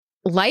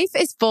Life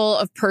is full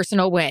of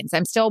personal wins.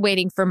 I'm still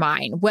waiting for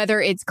mine.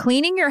 Whether it's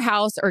cleaning your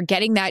house or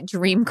getting that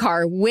dream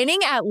car, winning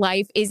at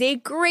life is a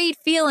great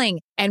feeling.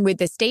 And with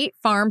the State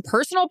Farm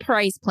Personal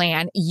Price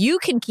Plan, you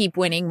can keep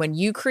winning when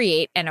you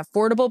create an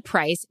affordable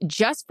price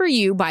just for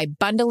you by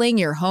bundling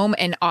your home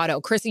and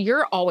auto. Krissy,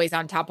 you're always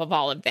on top of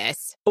all of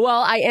this.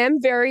 Well, I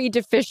am very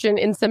deficient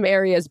in some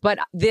areas, but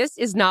this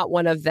is not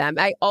one of them.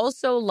 I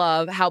also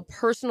love how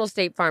personal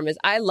State Farm is.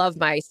 I love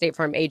my State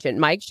Farm agent,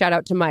 Mike. Shout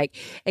out to Mike.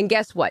 And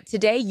guess what?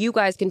 Today, you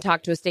guys can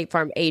talk to a State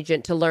Farm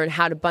agent to learn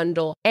how to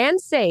bundle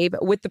and save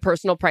with the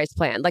Personal Price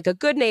Plan. Like a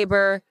good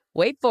neighbor,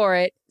 wait for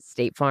it,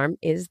 State Farm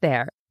is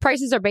there.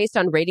 Prices are based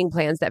on rating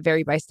plans that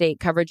vary by state.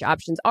 Coverage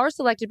options are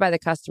selected by the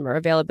customer.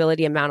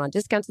 Availability, amount on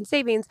discounts and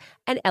savings,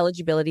 and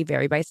eligibility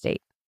vary by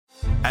state.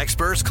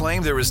 Experts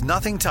claim there is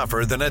nothing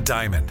tougher than a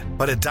diamond.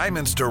 But at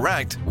Diamonds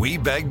Direct, we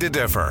beg to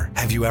differ.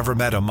 Have you ever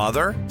met a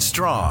mother?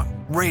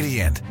 Strong,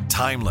 radiant,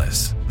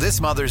 timeless.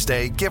 This Mother's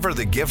Day, give her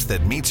the gift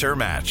that meets her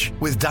match.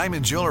 With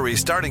diamond jewelry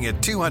starting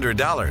at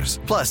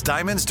 $200. Plus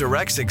Diamonds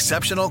Direct's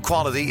exceptional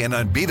quality and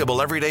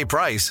unbeatable everyday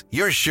price,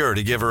 you're sure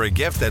to give her a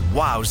gift that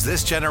wows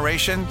this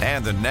generation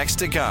and the next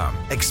to come.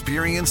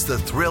 Experience the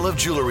thrill of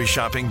jewelry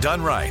shopping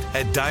done right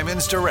at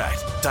Diamonds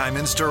Direct.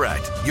 Diamonds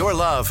Direct. Your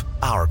love,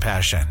 our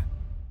passion.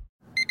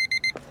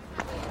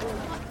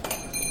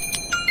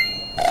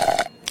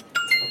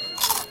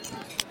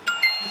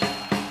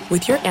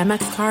 With your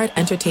Amex card,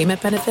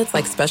 entertainment benefits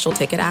like special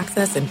ticket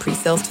access and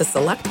pre-sales to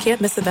select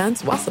can't-miss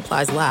events while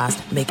supplies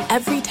last make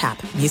every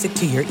tap music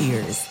to your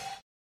ears.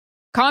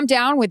 Calm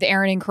Down with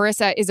Aaron and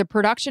Carissa is a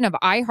production of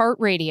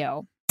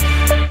iHeartRadio.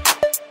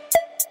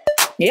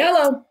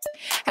 Hello.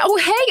 Oh,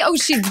 hey. Oh,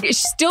 she's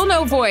still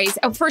no voice.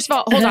 Oh, first of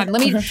all, hold on.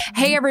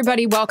 Hey,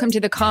 everybody. Welcome to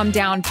the Calm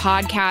Down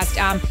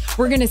podcast.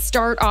 We're going to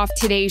start off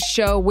today's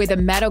show with a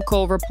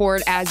medical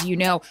report. As you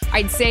know,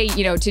 I'd say,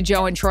 to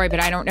Joe and Troy,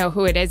 but I don't know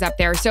who it is up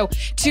there. So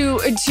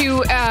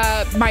to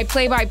my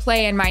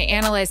play-by-play and my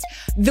analyst,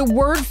 the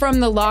word from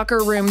the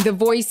locker room, the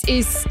voice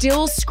is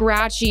still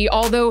scratchy,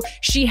 although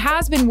she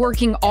has been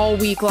working all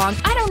week long.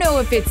 I don't know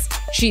if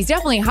she's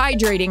definitely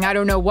hydrating. I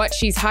don't know what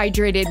she's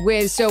hydrated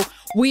with. So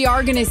we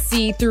are going to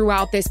see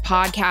throughout this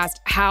podcast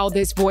how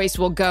this voice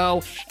will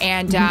go.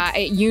 And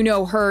you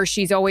know her.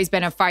 She's always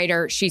been a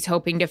fighter. She's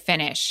hoping to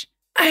finish.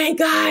 Hey,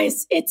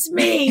 guys, it's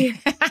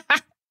me.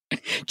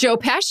 Joe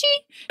Pesci?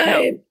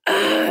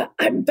 No.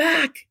 I'm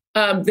back.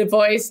 The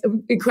voice,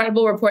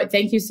 incredible report.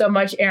 Thank you so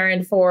much,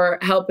 Aaron, for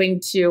helping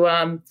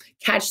to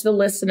catch the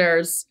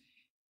listeners.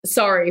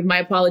 Sorry, my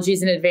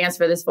apologies in advance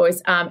for this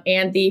voice,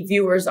 and the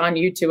viewers on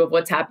YouTube of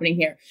what's happening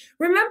here.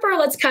 Remember,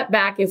 let's cut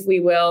back, if we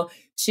will,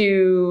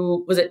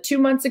 to, was it 2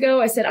 months ago?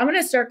 I said, I'm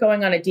going to start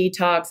going on a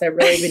detox. I've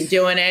really been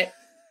doing it.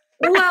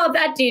 Well,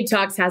 that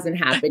detox hasn't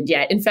happened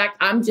yet. In fact,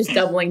 I'm just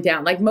doubling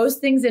down. Like most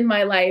things in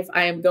my life,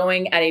 I am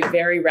going at a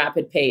very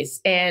rapid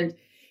pace. And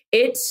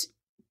it's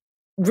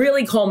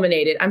really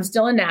culminated. I'm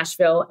still in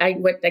Nashville.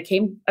 I'm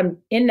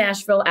in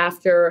Nashville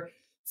after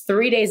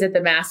 3 days at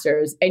the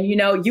Masters. And,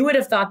 you would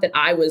have thought that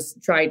I was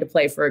trying to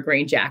play for a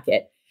green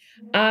jacket.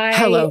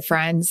 Hello,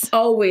 friends.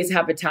 Always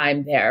have a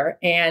time there.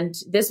 And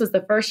this was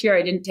the first year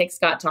I didn't take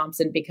Scott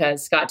Thompson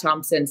because Scott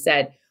Thompson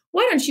said,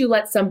 why don't you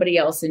let somebody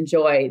else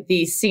enjoy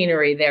the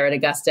scenery there at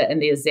Augusta and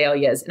the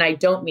azaleas? And I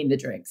don't mean the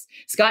drinks.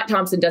 Scott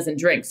Thompson doesn't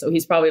drink. So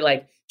he's probably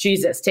like,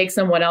 Jesus, take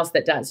someone else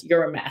that does.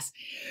 You're a mess.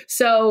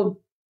 So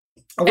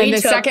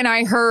second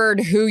I heard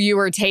who you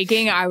were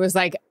taking, I was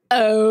like,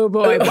 oh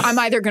boy, I'm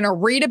either going to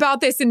read about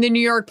this in the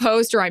New York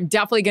Post or I'm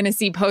definitely going to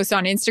see posts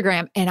on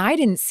Instagram. And I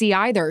didn't see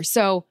either.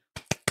 So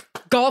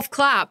golf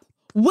clap.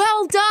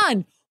 Well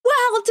done.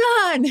 Well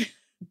done.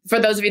 For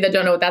those of you that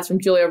don't know, that's from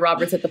Julia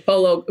Roberts at the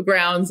Polo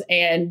Grounds.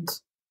 And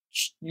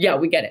yeah,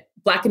 we get it.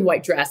 Black and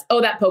white dress.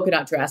 Oh, that polka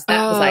dot dress.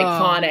 That was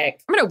iconic.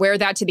 I'm going to wear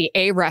that to the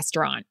A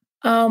restaurant.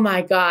 Oh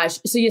my gosh.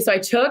 So I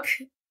took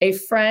a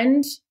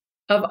friend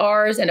of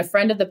ours and a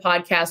friend of the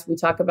podcast. We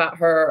talk about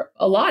her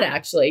a lot,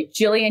 actually,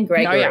 Jillian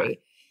Gregory. Oh, yeah.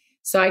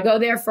 So I go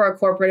there for a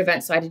corporate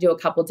event. So I had to do a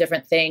couple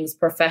different things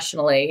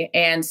professionally.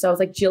 And so I was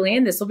like,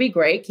 Jillian, this will be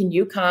great. Can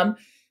you come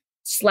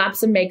slap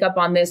some makeup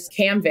on this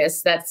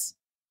canvas that's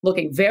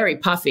looking very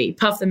puffy,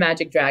 Puff the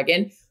Magic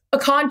Dragon? A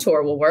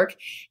contour will work.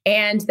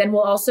 And then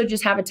we'll also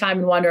just have a time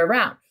and wander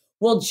around.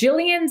 Well,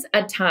 Jillian's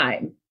a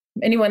time.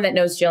 Anyone that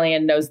knows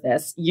Jillian knows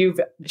this.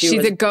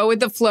 She's a go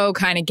with the flow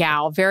kind of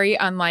gal, very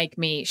unlike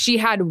me. She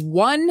had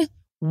one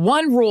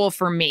rule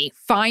for me: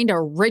 find a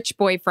rich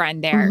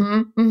boyfriend there.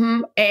 Mm-hmm,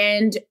 mm-hmm.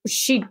 And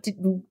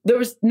there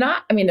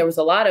was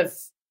a lot of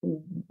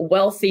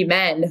wealthy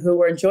men who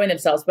were enjoying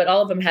themselves, but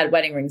all of them had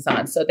wedding rings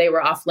on, so they were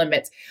off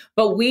limits.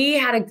 But we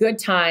had a good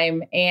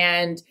time,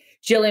 and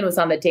Jillian was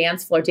on the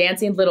dance floor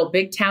dancing. Little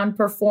Big Town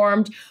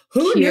performed.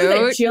 Who knew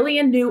that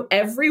Jillian knew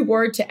every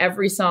word to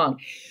every song?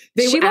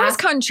 She loves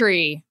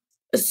country.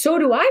 So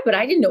do I, but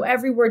I didn't know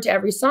every word to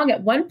every song.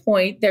 At one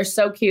point, they're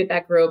so cute,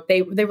 that group.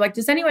 They were like,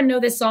 does anyone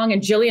know this song?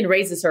 And Jillian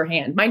raises her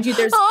hand. Mind you,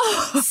 there's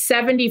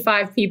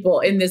 75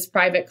 people in this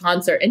private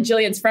concert. And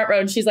Jillian's front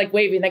row, and she's like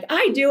waving, like,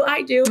 I do.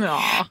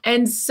 Aww.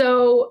 And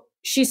so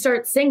she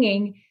starts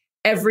singing.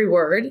 every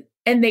word.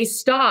 And they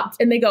stopped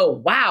and they go,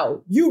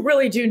 wow, you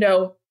really do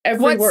know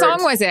every word. What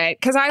song was it?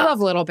 Because I love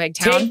Little Big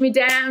Town. Take me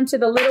down to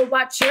the little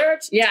white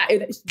church. Yeah,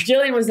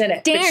 Jillian was in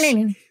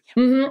it.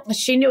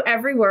 She knew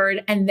every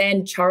word. And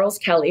then Charles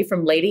Kelly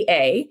from Lady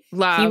A.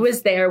 He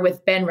was there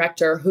with Ben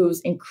Rector,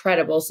 who's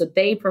incredible. So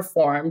they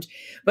performed.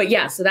 But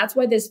yeah, so that's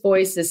why this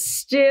voice is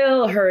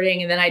still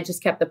hurting. And then I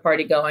just kept the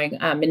party going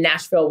in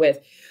Nashville with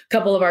a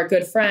couple of our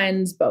good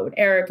friends, Bo and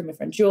Eric and my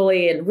friend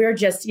Julie. And we're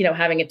just,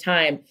 having a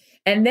time.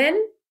 And then,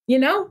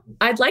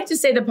 I'd like to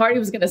say the party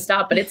was going to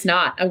stop, but it's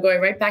not. I'm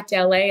going right back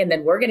to LA and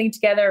then we're getting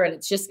together and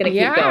it's just going to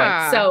keep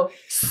going.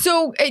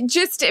 So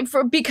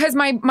because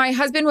my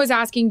husband was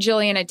asking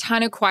Jillian a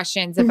ton of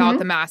questions about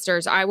the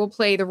Masters, I will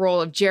play the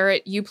role of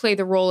Jarrett. You play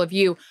the role of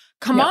you.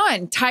 Come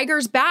on,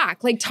 Tiger's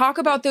back. Like, talk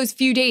about those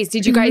few days.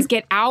 Did you guys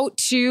get out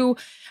to,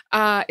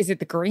 is it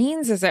the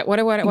greens? Is it, what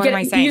am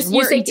I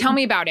saying? Tell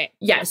me about it.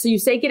 Yeah. So you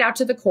say get out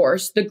to the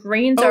course. The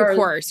greens are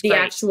the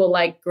actual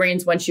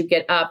greens once you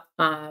get up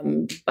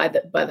by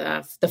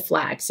the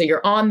flag. So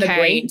you're on the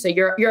green. So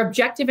your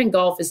objective in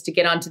golf is to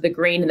get onto the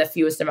green in the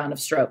fewest amount of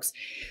strokes.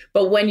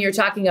 But when you're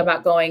talking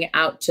about going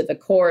out to the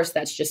course,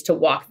 that's just to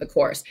walk the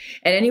course.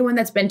 And anyone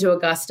that's been to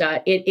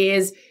Augusta, it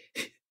is,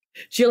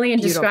 Jillian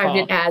described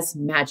it as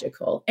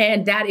magical.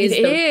 And that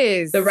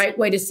is the right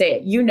way to say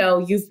it.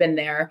 You've been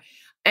there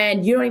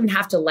and you don't even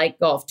have to like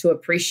golf to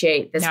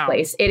appreciate this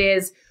place. It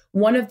is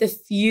one of the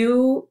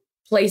few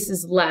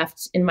places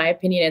left, in my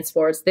opinion, in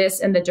sports, this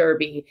and the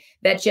Derby,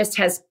 that just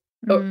has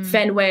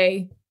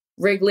Fenway,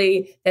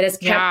 Wrigley, that has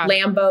kept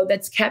Lambeau,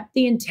 that's kept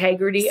the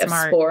integrity of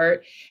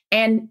sport.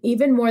 And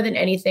even more than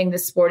anything, the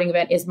sporting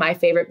event is my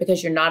favorite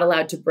because you're not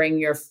allowed to bring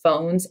your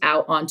phones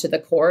out onto the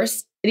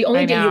course. The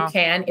only day you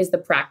can is the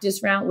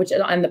practice round, which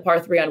is on the par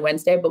 3 on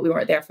Wednesday, but we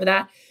weren't there for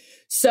that.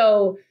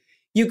 So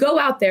you go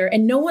out there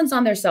and no one's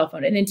on their cell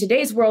phone. And in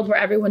today's world where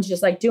everyone's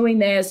just doing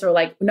this or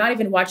not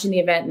even watching the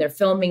event and they're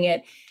filming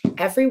it,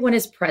 everyone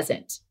is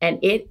present and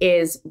it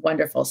is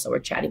wonderful. So we're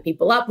chatting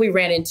people up. We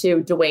ran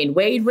into Dwayne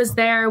Wade was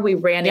there. We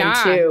ran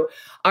into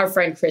our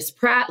friend Chris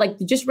Pratt,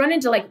 just run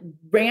into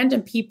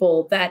random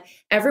people that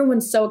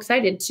everyone's so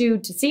excited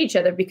to see each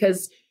other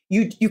because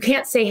you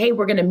can't say, hey,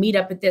 we're going to meet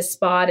up at this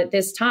spot at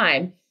this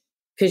time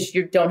because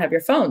you don't have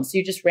your phone. So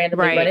you just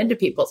randomly run into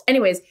people.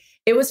 Anyways,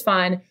 it was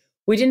fun.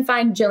 We didn't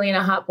find Jillian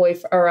a hot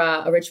boyfriend or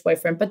a rich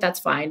boyfriend, but that's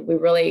fine. We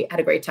really had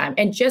a great time.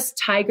 And just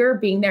Tiger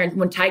being there. And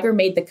when Tiger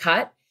made the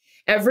cut,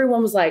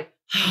 everyone was like,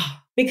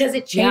 because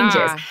it changes.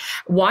 Yeah.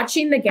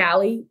 Watching the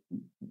galley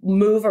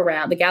move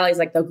around. The galley is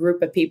the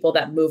group of people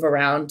that move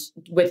around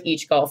with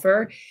each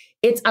golfer.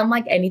 It's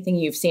unlike anything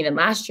you've seen. And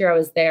last year I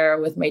was there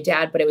with my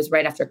dad, but it was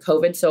right after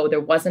COVID. So there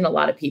wasn't a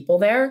lot of people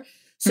there.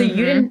 So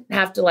you didn't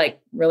have to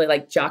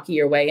really jockey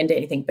your way into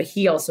anything, but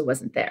he also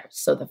wasn't there.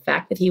 So the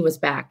fact that he was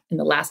back, and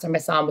the last time I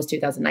saw him was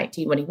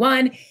 2019 when he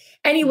won.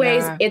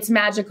 Anyways, it's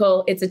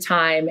magical. It's a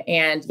time.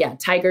 And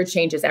Tiger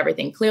changes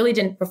everything. Clearly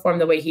didn't perform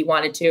the way he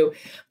wanted to,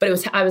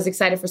 but I was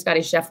excited for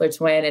Scottie Scheffler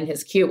to win and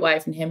his cute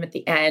wife and him at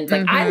the end.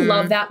 I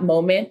love that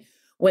moment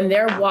when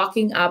they're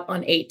walking up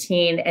on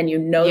 18 and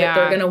that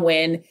they're going to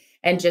win.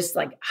 And just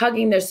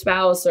hugging their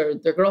spouse or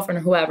their girlfriend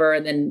or whoever,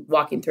 and then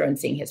walking through and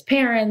seeing his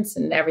parents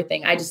and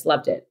everything. I just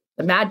loved it.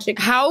 The magic.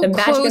 How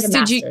close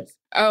did you?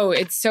 Oh,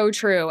 it's so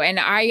true. And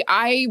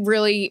I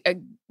really,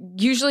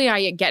 usually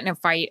I get in a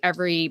fight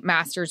every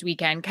Masters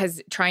weekend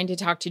because trying to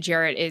talk to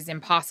Jarrett is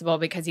impossible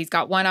because he's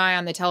got one eye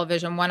on the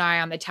television, one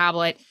eye on the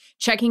tablet,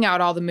 checking out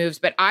all the moves.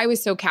 But I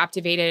was so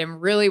captivated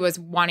and really was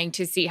wanting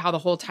to see how the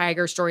whole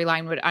Tiger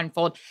storyline would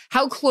unfold.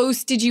 How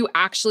close did you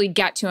actually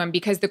get to him?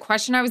 Because the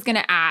question I was going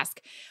to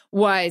ask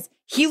was,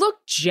 he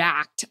looked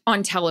jacked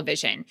on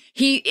television.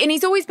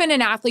 He's always been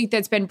an athlete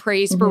that's been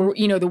praised for,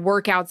 the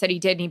workouts that he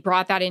did, and he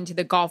brought that into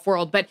the golf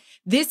world. But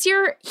this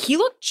year, he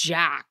looked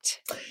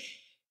jacked.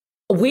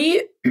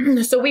 We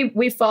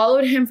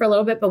followed him for a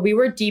little bit, but we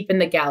were deep in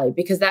the galley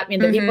because that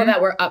means the people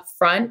that were up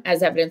front,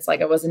 as evidence, I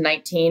was in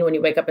 19 when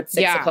you wake up at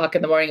 6 o'clock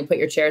in the morning and put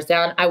your chairs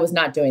down. I was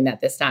not doing that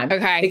this time.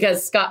 Okay.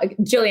 Because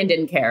Jillian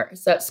didn't care.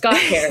 So Scott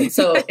cared.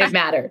 So it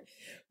mattered.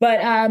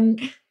 But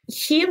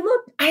he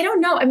looked, I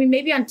don't know. I mean,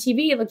 maybe on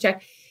TV he looked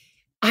jacked.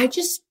 I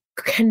just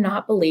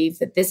cannot believe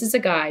that this is a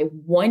guy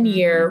 1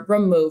 year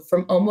removed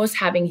from almost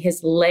having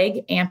his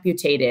leg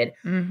amputated,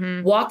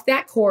 walk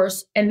that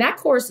course. And that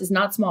course is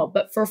not small,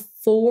 but for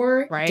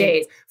 4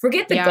 days.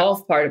 Forget the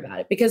golf part about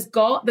it, because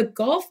the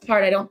golf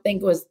part, I don't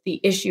think was the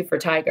issue for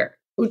Tiger.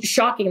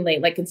 Shockingly,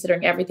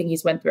 considering everything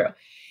he's went through.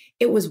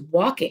 It was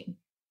walking.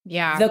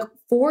 Yeah. The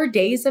 4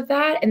 days of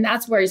that. And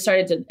that's where he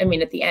started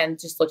to, at the end,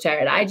 just looked at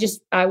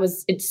it.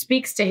 It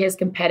speaks to his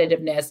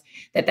competitiveness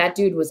that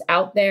dude was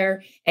out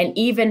there, and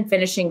even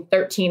finishing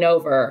 13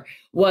 over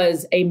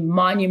was a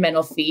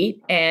monumental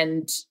feat.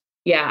 And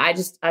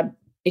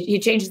he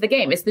changes the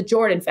game. It's the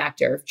Jordan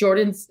factor. If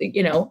Jordan's,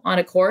 on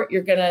a court,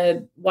 you're going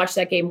to watch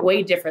that game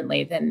way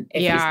differently than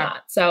if he's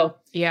not. So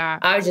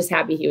I was just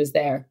happy he was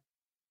there.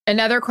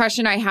 Another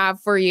question I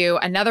have for you,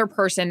 another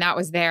person that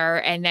was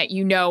there and that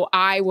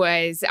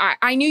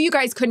I knew you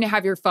guys couldn't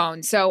have your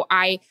phone. So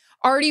I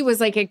Artie was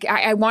like,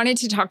 I wanted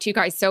to talk to you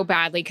guys so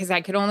badly because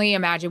I could only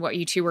imagine what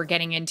you two were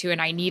getting into,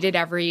 and I needed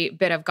every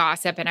bit of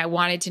gossip, and I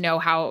wanted to know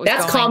how it was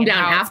That's going. Calm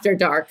Down After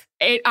Dark.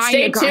 Stay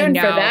tuned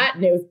for that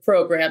new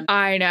program.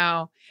 I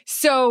know.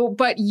 So,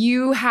 but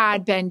you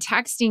had been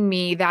texting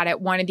me that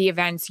at one of the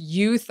events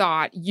you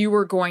thought you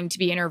were going to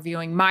be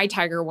interviewing my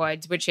Tiger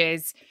Woods, which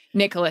is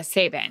Nicholas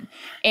Saban.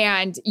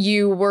 And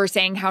you were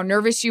saying how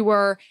nervous you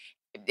were.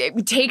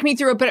 Take me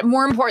through it. But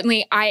more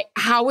importantly,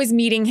 how was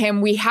meeting him?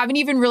 We haven't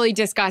even really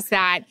discussed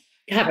that.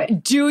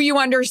 Do you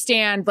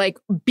understand like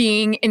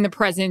being in the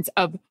presence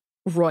of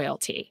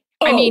royalty?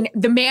 Oh. I mean,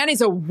 the man is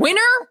a winner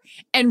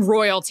and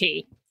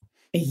royalty.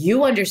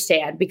 You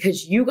understand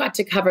because you got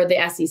to cover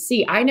the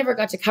SEC. I never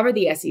got to cover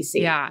the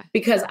SEC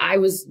because I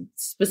was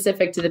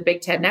specific to the Big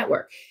Ten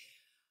Network.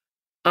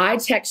 I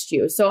text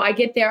you. So I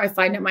get there, I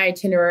find out my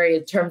itinerary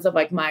in terms of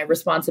like my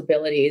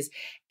responsibilities.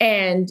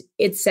 And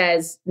it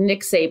says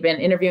Nick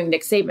Saban, interviewing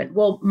Nick Saban.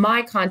 Well,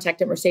 my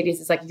contact at Mercedes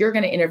is like, you're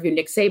going to interview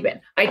Nick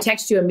Saban. I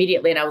text you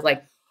immediately and I was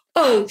like,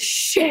 oh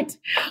shit.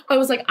 I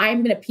was like,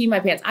 I'm going to pee my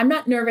pants. I'm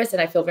not nervous.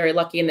 And I feel very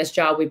lucky in this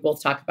job. We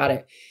both talk about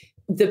it.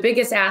 The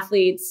biggest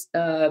athletes,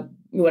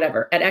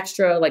 whatever, at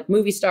Extra, like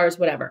movie stars,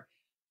 whatever.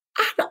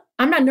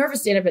 I'm not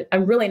nervous to interview.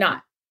 I'm really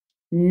not.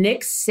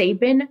 Nick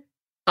Saban,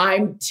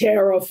 I'm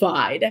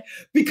terrified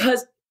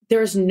because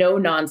there's no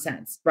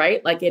nonsense,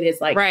 right? Like it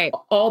is like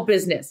all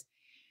business.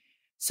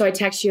 So I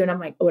text you and I'm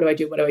like, what do I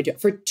do? What do I do?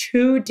 For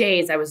 2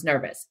 days, I was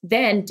nervous.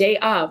 Then day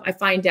of, I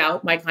find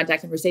out my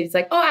contact at Mercedes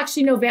like, oh,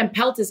 actually, no, Van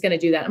Pelt is going to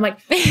do that. I'm like,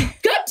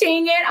 God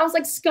dang it. I was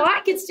like,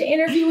 Scott gets to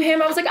interview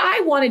him. I was like,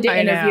 I wanted to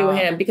interview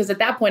him because at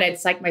that point I'd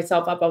psyched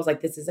myself up. I was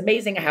like, this is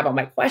amazing. I have all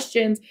my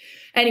questions.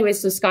 Anyway,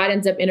 so Scott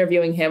ends up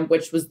interviewing him,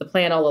 which was the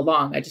plan all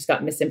along. I just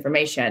got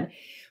misinformation.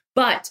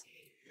 But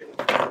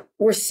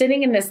we're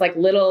sitting in this like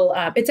little,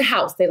 it's a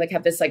house. They like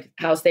have this like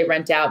house they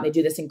rent out and they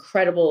do this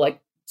incredible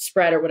like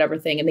spread or whatever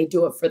thing. And they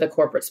do it for the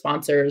corporate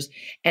sponsors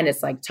and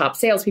it's like top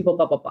salespeople,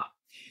 blah, blah, blah.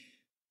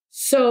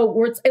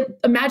 So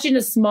imagine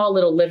a small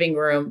little living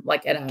room,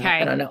 like at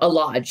I don't know, a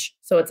lodge.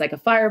 So it's like a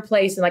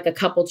fireplace and like a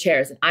couple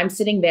chairs. And I'm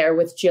sitting there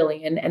with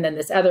Jillian and then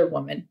this other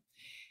woman.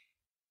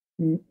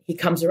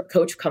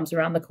 Coach comes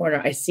around the corner.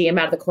 I see him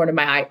out of the corner of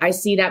my eye. I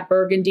see that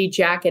burgundy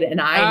jacket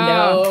and I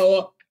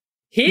know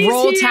he's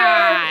roll here.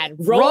 Tide.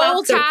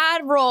 Roll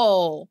Tide,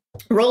 roll.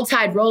 Roll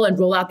Tide, roll, and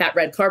roll out that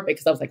red carpet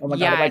because I was like, oh my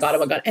God, oh my God, oh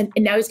my God. And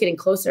now he's getting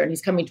closer and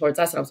he's coming towards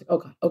us. And I was like, oh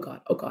God, oh God,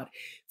 oh God.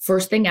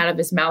 First thing out of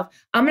his mouth,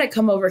 I'm going to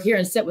come over here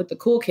and sit with the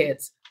cool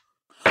kids.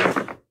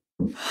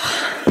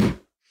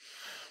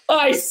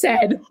 I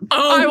said,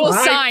 I will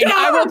sign. God.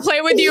 I will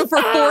play with you for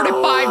 4 to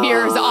 5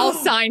 years. I'll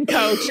sign,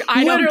 Coach.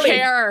 I don't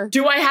care.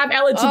 Do I have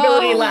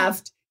eligibility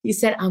left? He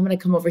said, I'm going to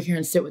come over here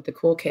and sit with the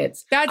cool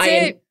kids. That's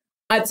it.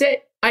 That's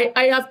it.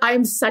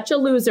 I'm such a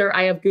loser.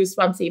 I have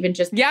goosebumps even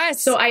just.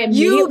 Yes. So I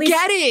immediately. You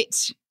get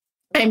it.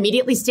 I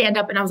immediately stand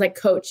up and I was like,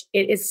 Coach,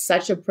 it is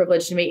such a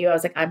privilege to meet you. I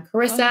was like, I'm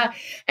Carissa.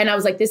 And I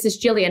was like, this is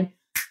Jillian.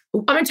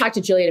 I'm going to talk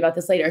to Jillian about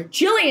this later.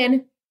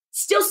 Jillian,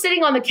 still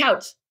sitting on the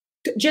couch,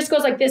 just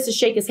goes like this to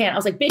shake his hand. I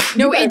was like, bitch.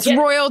 No, it's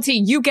royalty.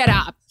 You get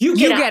up. You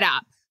get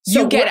up.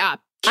 You get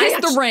up. Kiss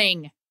the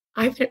ring.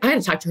 I had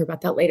to talk to her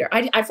about that later.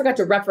 I forgot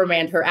to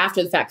reprimand her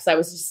after the fact because I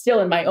was still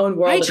in my own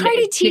world. I try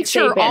to teach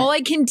her all I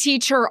can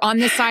teach her on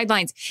the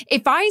sidelines.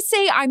 If I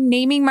say I'm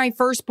naming my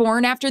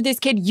firstborn after this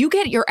kid, you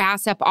get your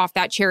ass up off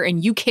that chair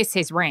and you kiss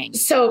his ring.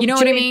 So you know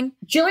what I mean?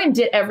 Jillian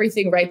did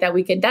everything right that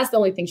weekend. That's the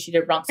only thing she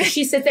did wrong. So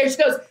she sits there, she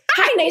goes,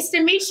 hi, nice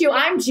to meet you.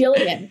 I'm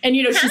Jillian. And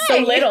she's so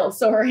little.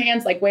 So her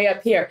hand's like way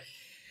up here.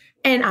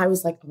 And I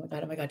was like, oh my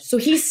God, oh my God. So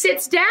he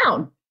sits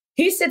down.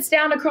 He sits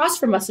down across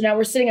from us. And now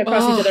we're sitting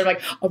across each other. I'm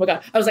like, oh my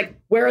God. I was like,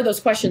 where are those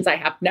questions I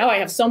have? Now I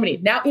have so many.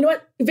 Now, you know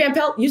what? Van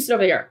Pelt, you sit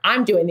over here.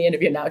 I'm doing the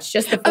interview now. It's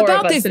just the four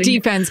about of us. This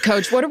defense,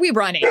 Coach, what are we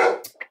running?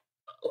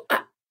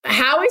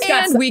 Howie's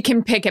got we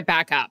can pick it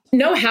back up.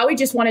 No, Howie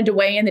just wanted to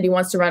weigh in that he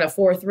wants to run a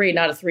 4-3,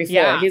 not a 3-4.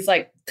 Yeah. He's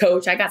like,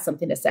 Coach, I got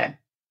something to say.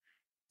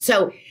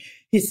 So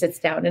he sits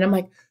down and I'm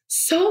like,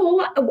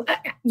 so,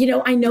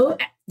 I know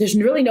there's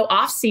really no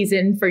off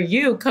season for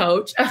you,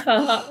 Coach.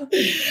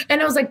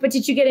 And I was like, but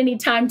did you get any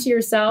time to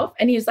yourself?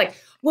 And he was like,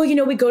 well,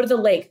 we go to the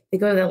lake. They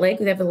go to the lake.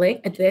 We have the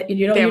lake.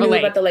 You know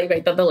about the lake,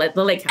 right? The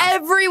lake house.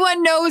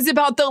 Everyone knows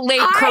about the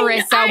lake,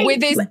 Carissa,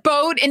 with his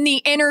boat in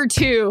the inner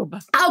tube.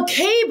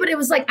 Okay, but it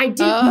was like, I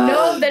didn't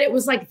know that it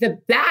was like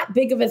that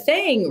big of a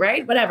thing,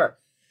 right? Whatever.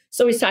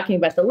 So he's talking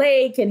about the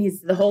lake and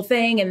he's the whole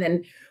thing. And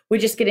then we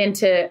just get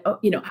into,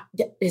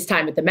 his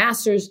time at the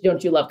Masters.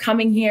 Don't you love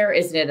coming here?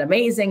 Isn't it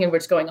amazing? And we're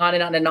just going on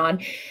and on and on.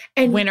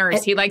 And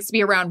winners. He likes to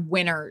be around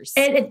winners.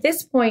 And at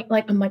this point,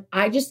 I'm like,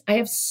 I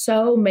have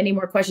so many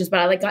more questions, but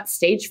I got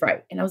stage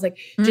fright. And I was like,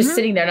 just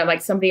sitting there and I'm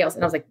like, somebody else.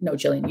 And I was like, no,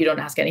 Jillian, you don't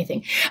ask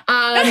anything.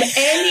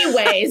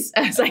 Anyways,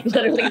 I was like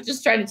literally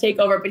just trying to take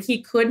over, but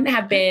he couldn't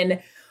have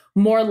been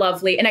more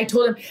lovely. And I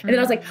told him, and then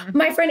I was like,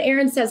 my friend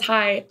Erin says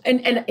hi.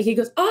 And he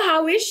goes, oh,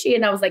 how is she?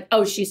 And I was like,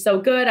 oh, she's so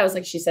good. I was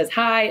like, she says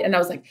hi. And I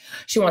was like,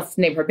 she wants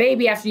to name her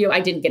baby after you. I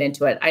didn't get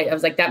into it. I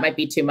was like, that might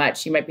be too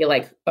much. She might be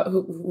like,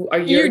 who are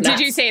you? Did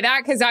you say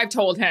that? Because I've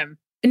told him.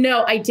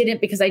 No, I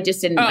didn't because I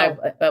just didn't,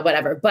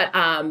 whatever. But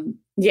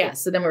yeah,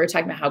 so then we were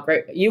talking about how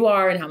great you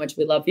are and how much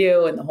we love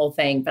you and the whole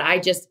thing.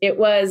 But it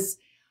was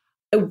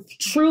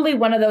truly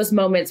one of those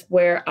moments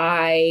where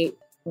I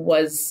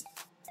was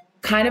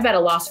kind of at a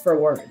loss for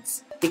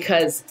words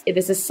because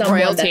this is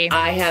someone that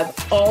I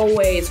have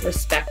always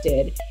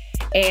respected.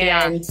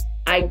 And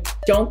I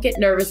don't get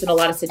nervous in a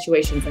lot of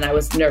situations, and I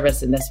was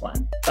nervous in this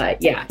one.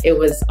 But yeah, it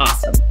was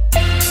awesome.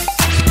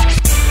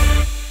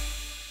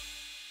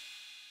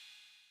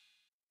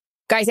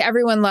 Guys,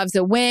 everyone loves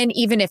a win,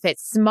 even if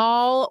it's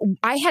small.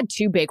 I had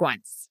 2 big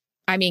ones.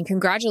 I mean,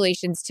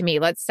 congratulations to me.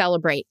 Let's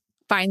celebrate.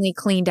 Finally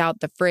cleaned out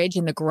the fridge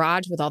in the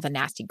garage with all the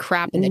nasty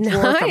crap in the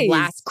drawer from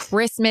last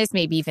Christmas,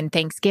 maybe even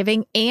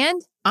Thanksgiving.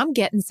 And I'm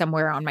getting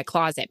somewhere on my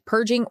closet.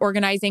 Purging,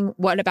 organizing.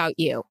 What about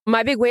you?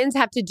 My big wins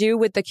have to do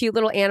with the cute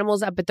little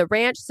animals up at the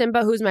ranch.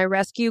 Simba, who's my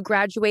rescue,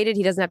 graduated.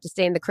 He doesn't have to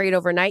stay in the crate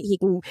overnight. He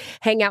can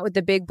hang out with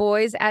the big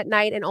boys at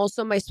night. And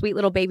also my sweet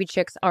little baby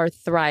chicks are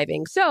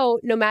thriving. So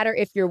no matter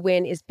if your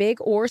win is big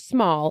or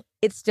small,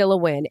 it's still a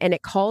win. And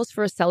it calls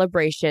for a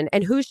celebration.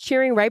 And who's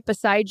cheering right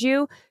beside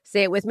you?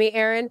 Say it with me,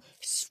 Erin.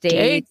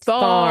 State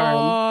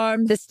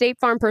Farm. The State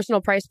Farm Personal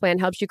Price Plan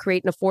helps you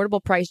create an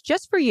affordable price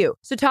just for you.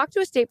 So talk to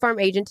a State Farm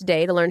agent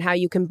today to learn how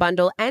you can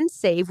bundle and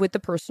save with the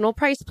Personal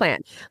Price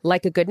Plan.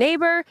 Like a good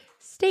neighbor,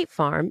 State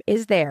Farm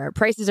is there.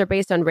 Prices are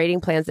based on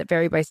rating plans that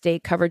vary by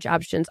state. Coverage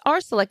options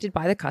are selected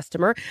by the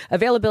customer.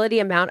 Availability,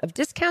 amount of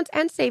discounts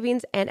and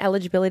savings, and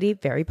eligibility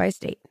vary by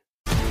state.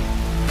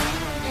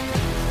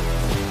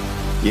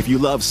 If you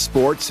love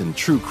sports and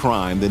true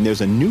crime, then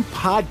there's a new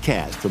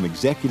podcast from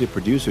executive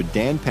producer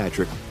Dan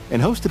Patrick and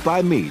hosted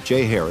by me,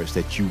 Jay Harris,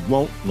 that you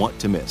won't want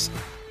to miss.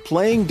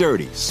 Playing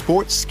Dirty: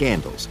 Sports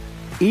Scandals.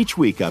 Each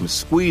week, I'm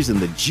squeezing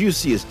the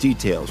juiciest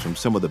details from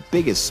some of the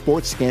biggest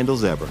sports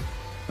scandals ever.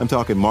 I'm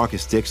talking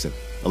Marcus Dixon,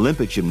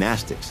 Olympic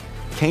gymnastics,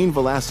 Cain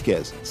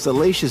Velasquez,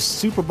 salacious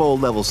Super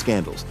Bowl-level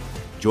scandals.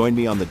 Join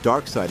me on the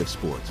dark side of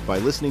sports by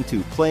listening to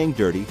Playing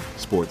Dirty: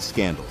 Sports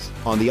Scandals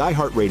on the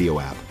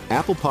iHeartRadio app,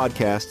 Apple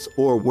Podcasts,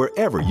 or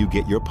wherever you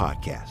get your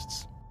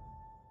podcasts.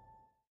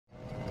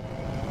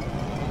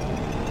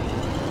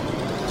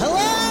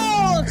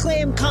 Hello,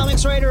 acclaimed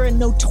comics writer and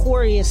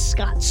notorious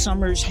Scott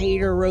Summers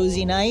hater,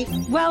 Rosie Knight.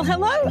 Well,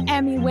 hello,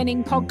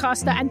 Emmy-winning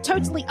podcaster and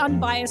totally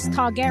unbiased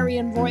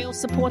Targaryen royal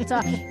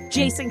supporter,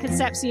 Jason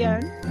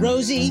Concepcion.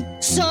 Rosie,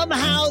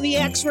 somehow the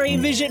X-Ray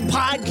Vision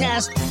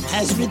podcast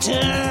has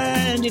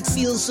returned. It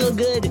feels so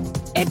good.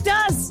 It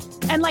does.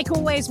 And like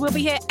always, we'll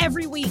be here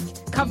every week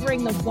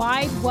covering the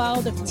wide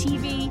world of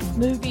TV,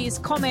 movies,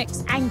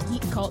 comics, and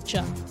geek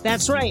culture.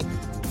 That's right.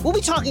 We'll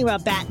be talking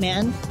about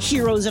Batman,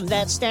 heroes of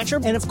that stature,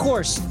 and of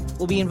course,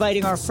 we'll be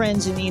inviting our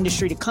friends in the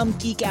industry to come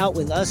geek out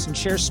with us and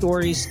share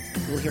stories.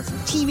 We'll hear from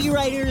TV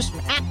writers,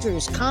 from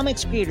actors,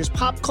 comics creators,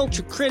 pop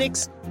culture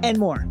critics, and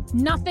more.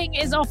 Nothing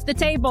is off the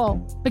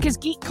table because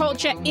geek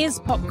culture is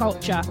pop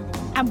culture,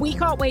 and we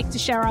can't wait to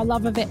share our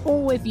love of it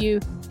all with you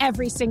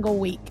every single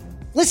week.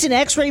 Listen to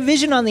X-Ray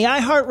Vision on the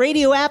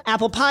iHeartRadio app,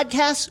 Apple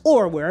Podcasts,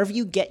 or wherever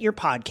you get your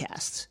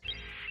podcasts.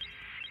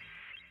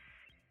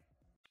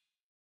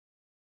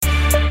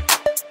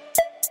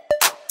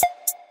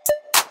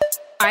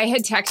 I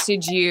had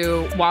texted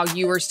you while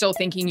you were still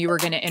thinking you were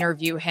going to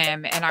interview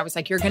him. And I was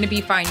like, you're going to be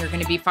fine. You're going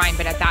to be fine.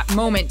 But at that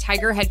moment,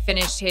 Tiger had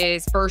finished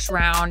his first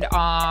round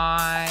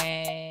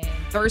on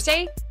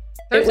Thursday.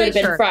 It would have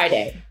been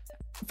Friday.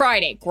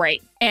 Friday,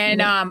 great.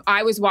 And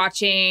I was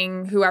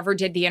watching whoever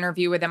did the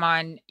interview with him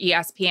on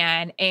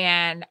ESPN.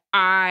 And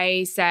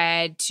I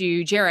said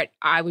to Jarrett,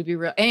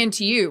 and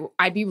to you,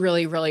 I'd be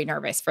really, really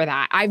nervous for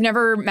that. I've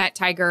never met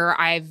Tiger.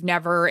 I've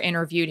never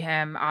interviewed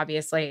him,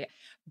 obviously.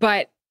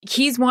 But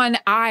he's one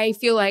I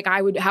feel like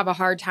I would have a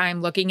hard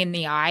time looking in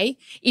the eye,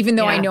 even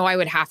though I know I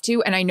would have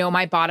to. And I know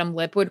my bottom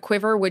lip would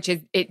quiver, which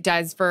it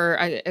does for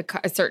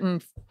a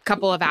certain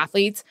couple of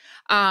athletes.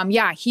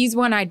 He's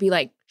one I'd be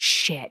like,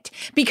 shit.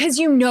 Because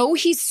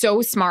he's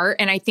so smart.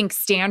 And I think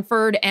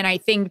Stanford, and I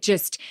think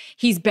just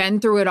he's been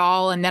through it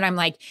all. And then I'm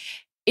like,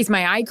 is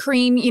my eye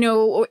cream,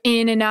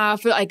 in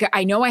enough? Like,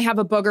 I know I have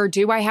a booger.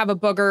 Do I have a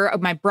booger?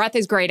 My breath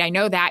is great. I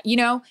know that,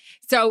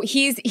 So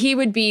he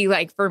would be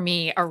like, for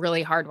me, a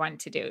really hard one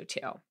to do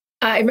too.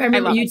 I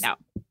remember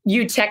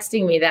you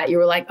texting me that you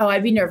were like, oh,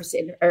 I'd be nervous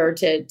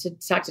to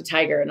talk to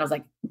Tiger. And I was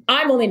like,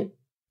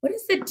 what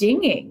is the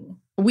dinging?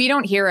 We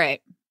don't hear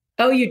it.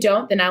 Oh, you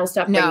don't? Then I will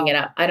stop bringing it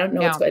up. I don't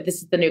know what's going on. This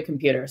is the new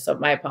computer, so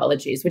my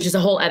apologies, which is a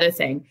whole other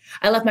thing.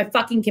 I left my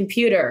fucking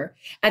computer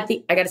I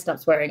got to stop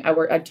swearing.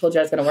 I told you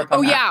I was going to work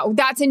on that. Oh, yeah.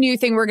 That's a new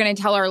thing we're going to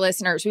tell our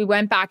listeners. We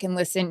went back and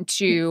listened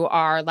to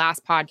our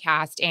last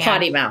podcast. And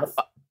potty mouth.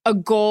 A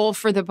goal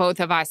for the both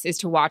of us is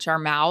to watch our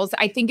mouths.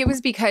 I think it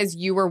was because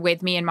you were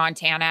with me in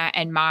Montana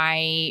and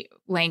my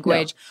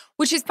language,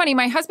 which is funny.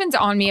 My husband's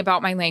on me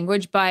about my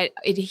language, but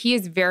he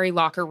is very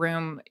locker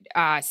room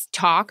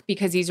talk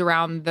because he's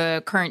around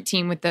the current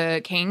team with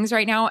the Kings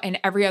right now. And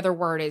every other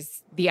word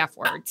is the F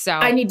word. So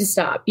I need to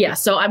stop. Yeah.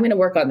 So I'm going to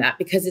work on that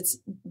because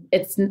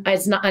it's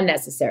not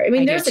unnecessary. I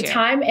mean, there's a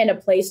time and a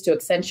place to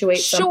accentuate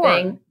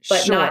something,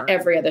 but not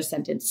every other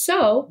sentence.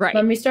 So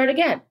let me start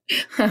again.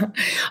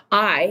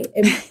 I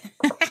am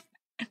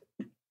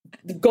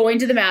going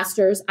to the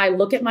Masters. I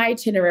look at my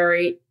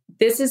itinerary.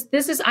 This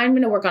is, I'm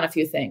going to work on a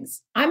few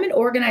things. I'm an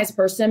organized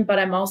person, but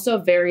I'm also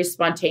very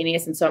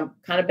spontaneous. And so I'm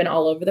kind of been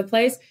all over the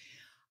place.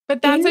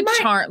 But that's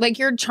charm. Like,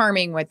 you're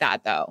charming with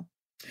that, though.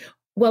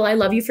 Well, I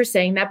love you for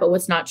saying that. But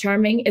what's not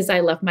charming is I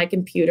left my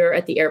computer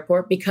at the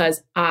airport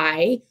because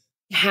I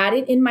had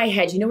it in my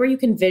head. You know where you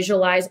can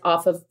visualize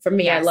off of, for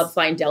me, I love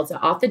flying Delta,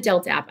 off the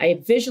Delta app.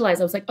 I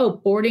visualized, I was like, oh,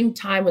 boarding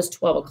time was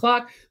 12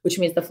 o'clock, which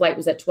means the flight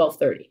was at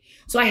 12:30.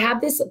 So I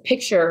have this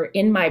picture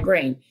in my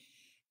brain.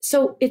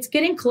 So it's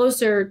getting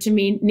closer to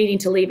me needing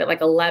to leave at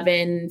like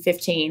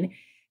 11:15.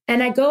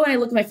 And I go and I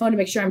look at my phone to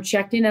make sure I'm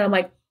checked in. And I'm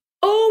like,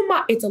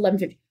 it's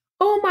 11:50.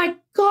 Oh my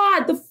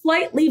God, the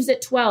flight leaves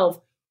at 12.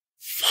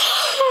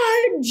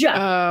 Fudge.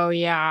 Oh,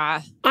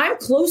 yeah. I'm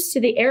close to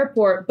the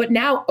airport, but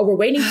now we're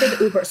waiting for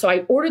the Uber. So I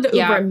order the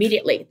Uber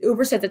immediately. The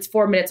Uber says it's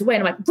 4 minutes away.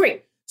 And I'm like,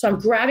 great. So I'm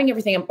grabbing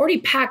everything. I'm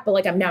already packed, but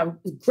like I'm now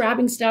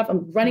grabbing stuff.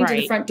 I'm running to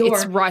the front door.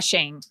 It's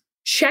rushing.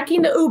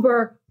 Checking the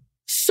Uber.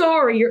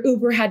 Sorry, your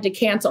Uber had to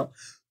cancel.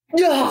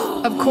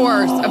 Of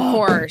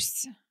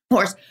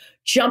course.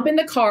 Jump in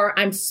the car.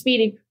 I'm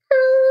speeding.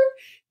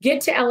 Get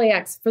to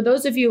LAX. For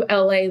those of you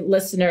LA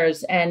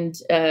listeners and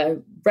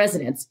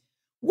residents,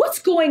 what's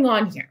going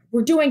on here?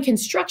 We're doing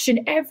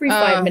construction every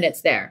 5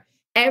 minutes there.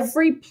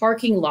 Every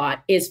parking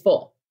lot is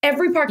full.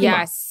 Every parking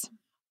lot.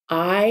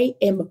 I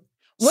am.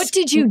 What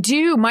did you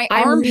do? My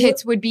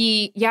armpits would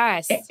be,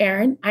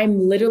 Erin,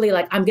 I'm literally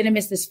like, I'm going to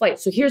miss this flight.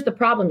 So here's the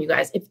problem, you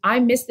guys. If I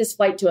miss this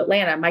flight to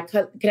Atlanta, my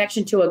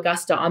connection to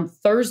Augusta on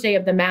Thursday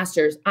of the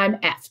Masters, I'm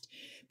effed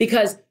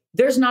because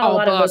there's not a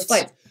lot of those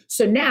flights.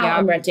 So now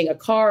I'm renting a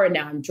car and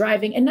now I'm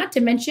driving. And not to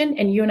mention,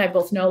 and you and I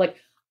both know, like,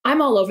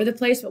 I'm all over the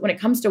place. But when it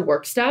comes to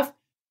work stuff,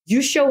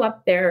 you show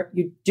up there,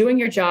 you're doing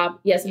your job.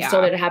 Yes, I'm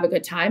still there to have a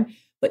good time.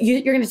 But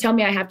you're going to tell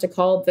me I have to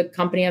call the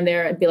company I'm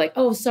there and be like,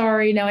 oh,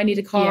 sorry, no, I need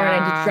a car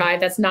and I need to drive.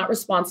 That's not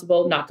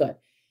responsible, not good.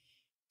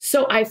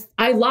 So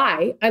I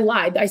lied.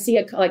 I see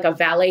a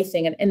valet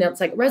thing and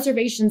it's like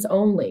reservations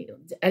only.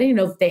 I didn't even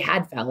know if they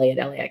had valet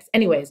at LAX.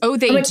 Anyways. Oh,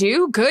 they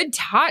do? Good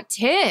hot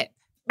tip.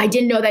 I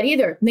didn't know that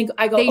either.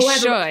 I go, they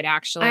should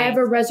actually. I have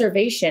a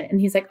reservation.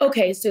 And he's like,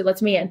 okay, so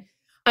lets me in.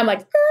 I'm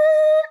like,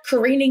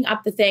 careening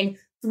up the thing,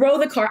 throw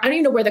the car. I don't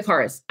even know where the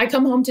car is. I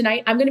come home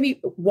tonight. I'm going to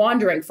be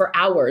wandering for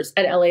hours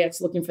at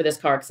LAX looking for this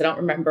car because I don't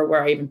remember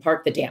where I even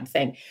parked the damn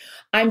thing.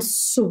 I'm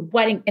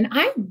sweating. And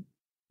I'm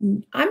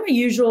a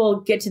usual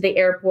get to the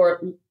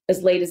airport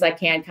as late as I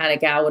can kind of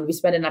gal. When we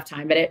spend enough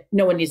time at it,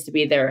 no one needs to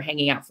be there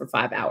hanging out for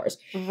 5 hours.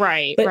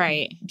 Right.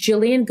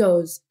 Jillian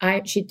goes,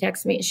 she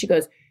texts me. She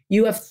goes,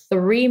 you have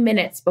 3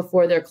 minutes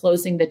before they're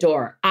closing the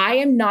door. I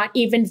am not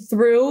even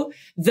through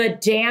the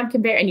damn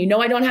conveyor. And you know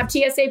I don't have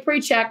TSA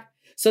pre-check.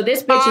 So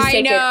this bitch is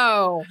taking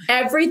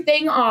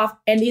everything off.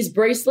 And these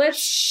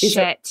bracelets, these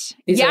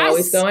are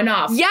always going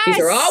off. Yes. These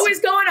are always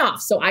going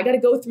off. So I got to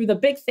go through the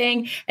big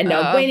thing. And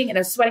now I'm waiting and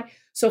I'm sweating.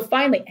 So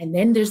finally, and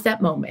then there's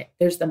that moment.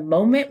 There's the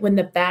moment when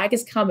the bag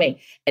is coming.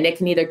 And it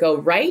can either go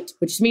right,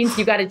 which means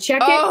you got to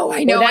check it. Oh,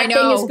 I know, or that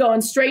thing is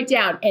going straight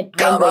down. And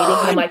I'm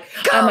waiting. And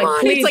I'm like,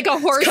 please. It's like a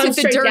horse at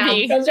the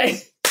Derby.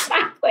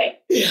 Exactly.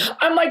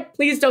 I'm like,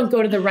 please don't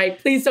go to the right.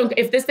 Please don't.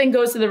 If this thing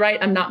goes to the right,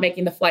 I'm not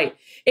making the flight.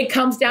 It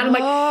comes down. I'm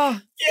like,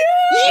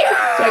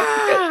 yeah. So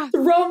I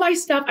throw my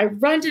stuff. I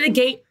run to the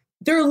gate.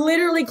 They're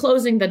literally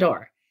closing the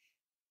door.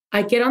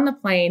 I get on the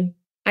plane.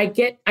 I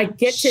get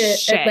to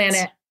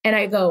Atlanta and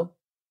I go,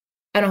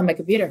 I don't have my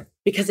computer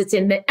because it's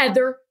in the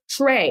other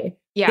tray.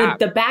 Yeah.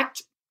 The back.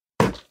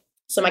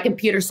 So my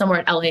computer's somewhere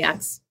at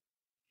LAX.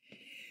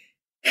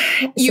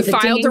 You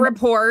filed the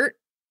report.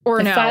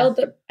 I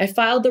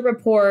filed the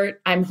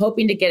report. I'm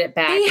hoping to get it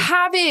back. They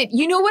have it.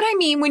 You know what I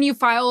mean? When you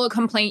file a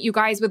complaint, you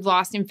guys with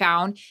Lost and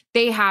Found,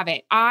 they have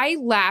it. I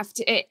left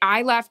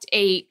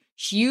a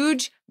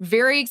huge,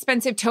 very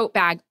expensive tote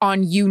bag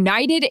on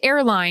United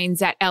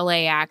Airlines at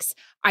LAX.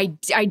 I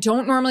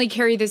don't normally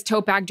carry this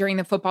tote bag during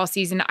the football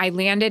season. I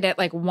landed at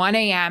like 1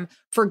 a.m.,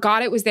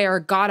 forgot it was there,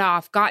 got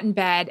off, got in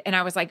bed. And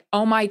I was like,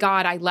 oh my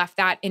God, I left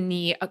that in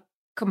the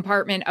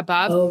compartment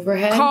above.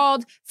 Overhead.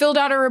 Called, filled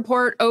out a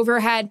report,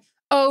 overhead.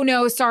 Oh,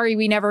 no, sorry,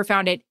 we never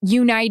found it.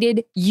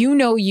 United, you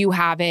know you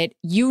have it.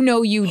 You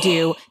know you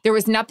do. There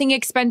was nothing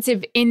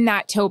expensive in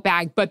that tote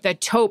bag, but the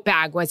tote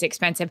bag was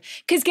expensive.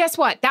 Because guess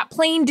what? That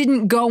plane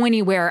didn't go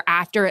anywhere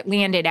after it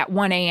landed at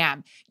 1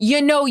 a.m.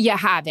 You know you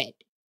have it.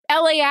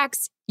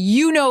 LAX,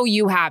 you know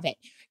you have it.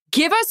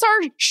 Give us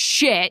our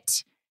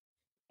shit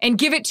and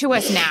give it to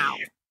us now.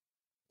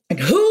 And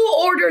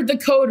who ordered the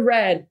code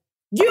red?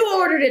 You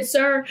ordered it,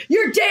 sir.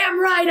 You're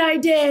damn right I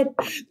did.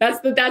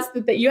 That's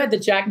the thing. You had the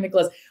Jack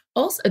Nicklaus.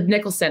 Also,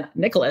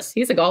 Nicholas,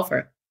 he's a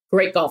golfer.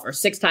 Great golfer.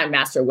 6-time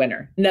master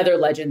winner. Another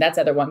legend. That's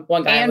other one.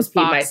 One guy I almost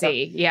peed myself.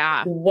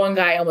 Yeah. One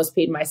guy I almost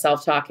peed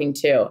myself talking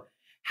to.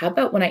 How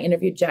about when I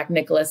interviewed Jack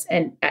Nicklaus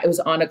and it was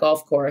on a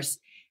golf course.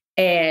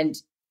 And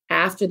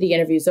after the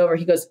interview's over,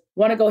 he goes,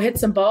 want to go hit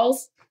some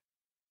balls?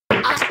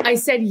 I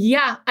said,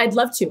 yeah, I'd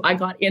love to. I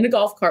got in a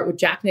golf cart with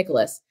Jack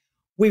Nicklaus.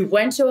 We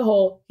went to a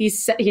hole. He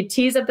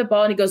tees up the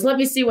ball and he goes, let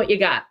me see what you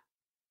got.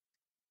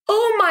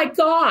 Oh my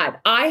God.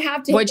 I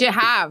have to. What'd you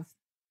have?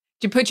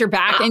 Did you put your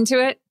back into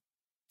it?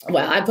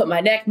 Well, I put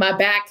my neck, my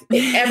back,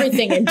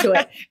 everything into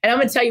it. And I'm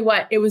going to tell you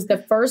what, it was the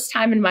first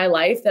time in my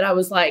life that I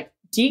was like,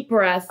 deep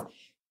breath,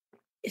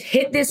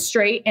 hit this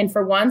straight. And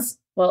for once,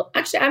 well,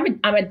 actually,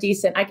 I'm a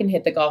decent, I can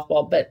hit the golf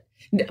ball, but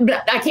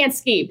I can't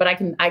ski, but I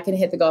can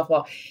hit the golf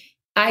ball.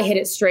 I hit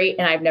it straight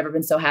and I've never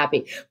been so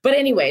happy. But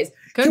anyways,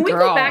 can we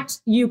go back to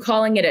you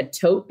calling it a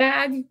tote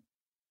bag?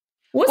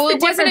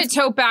 It wasn't a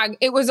tote bag.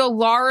 It was a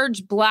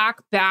large black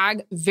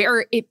bag.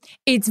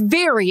 It's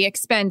very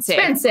expensive,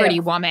 pretty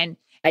woman.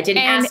 I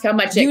didn't ask how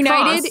much it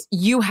cost.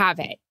 You have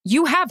it.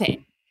 You have it.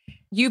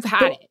 You've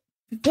had it.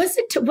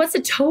 What's a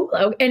tote?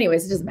 Oh,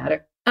 anyways, it doesn't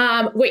matter.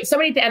 Wait, so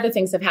many other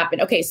things have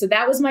happened. Okay, so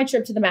that was my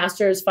trip to the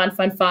Masters. Fun.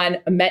 I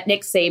met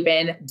Nick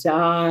Saban.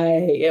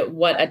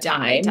 What a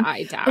time.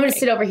 I'm going to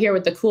sit over here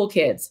with the cool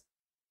kids.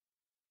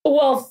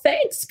 Well,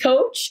 thanks,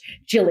 Coach.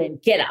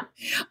 Jillian, get up.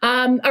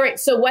 All right,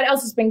 so what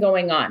else has been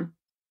going on?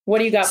 What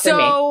do you got for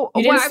me?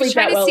 You didn't I was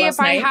trying to see if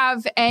night? I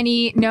have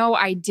any. No,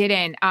 I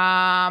didn't.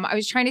 I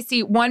was trying to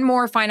see one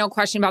more final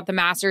question about the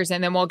Masters,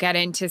 and then we'll get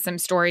into some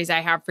stories I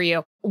have for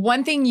you.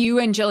 One thing you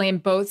and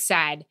Jillian both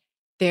said,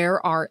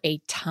 there are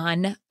a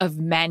ton of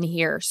men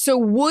here. So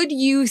would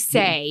you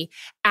say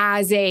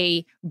as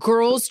a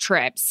girls'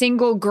 trip,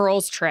 single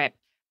girls' trip,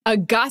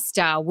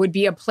 Augusta would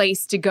be a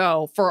place to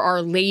go for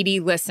our lady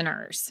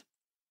listeners?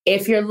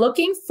 If you're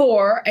looking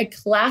for a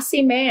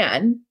classy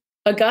man,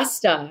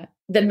 Augusta,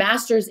 the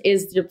Masters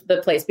is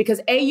the place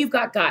because you've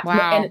got guys,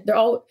 and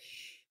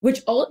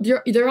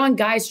they're on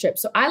guys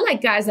trips. So I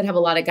like guys that have a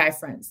lot of guy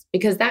friends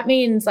because that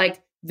means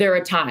like they're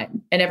a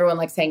time and everyone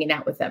likes hanging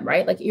out with them,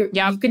 right? Like you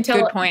can tell.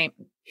 Good point.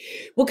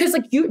 Well, because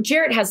like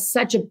Jared has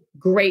such a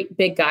great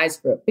big guys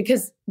group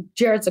because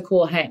Jared's a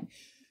cool hang.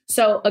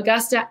 So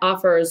Augusta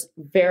offers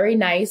very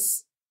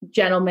nice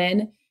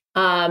gentlemen,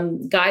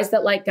 guys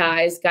that like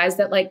guys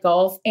that like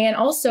golf. And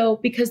also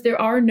because there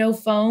are no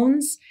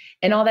phones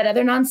and all that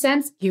other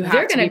nonsense,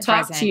 they're going to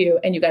talk to you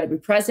and you got to be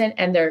present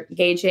and they're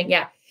engaging.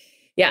 Yeah.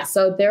 Yeah.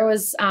 So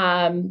there's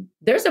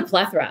a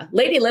plethora.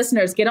 Lady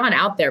listeners, get on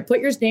out there.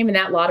 Put your name in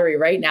that lottery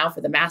right now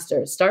for the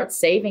Masters. Start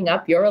saving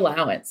up your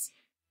allowance.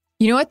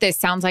 You know what this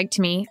sounds like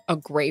to me? A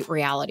great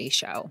reality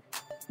show.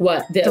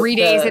 What? 3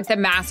 days at the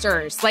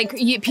Masters. Like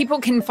people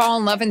can fall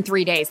in love in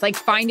 3 days. Like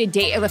find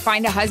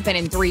a husband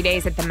in 3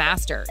 days at the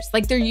Masters.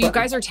 Like you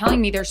guys are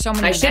telling me there's so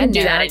many men. I shouldn't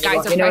do that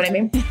anymore. You know what I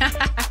mean?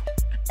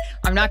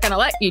 I'm not going to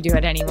let you do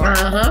it anymore.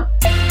 Uh-huh.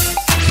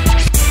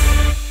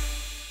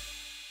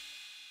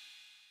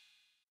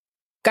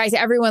 Guys,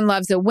 everyone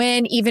loves a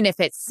win, even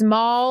if it's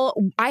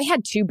small. I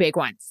had 2 big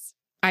ones.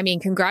 I mean,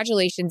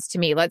 congratulations to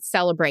me. Let's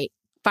celebrate.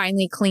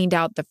 Finally cleaned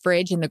out the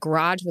fridge and the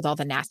garage with all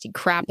the nasty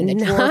crap in the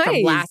drawer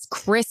from last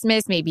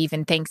Christmas, maybe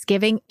even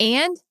Thanksgiving.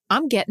 And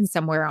I'm getting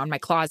somewhere on my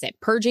closet.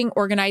 Purging,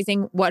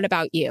 organizing. What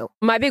about you?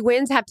 My big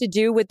wins have to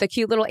do with the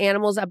cute little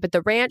animals up at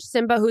the ranch.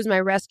 Simba, who's my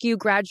rescue,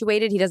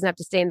 graduated. He doesn't have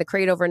to stay in the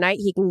crate overnight.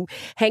 He can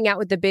hang out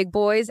with the big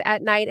boys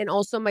at night. And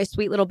also my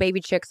sweet little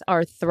baby chicks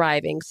are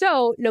thriving.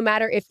 So no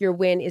matter if your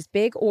win is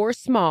big or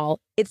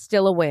small, it's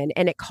still a win.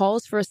 And it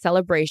calls for a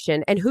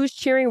celebration. And who's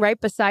cheering right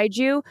beside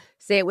you?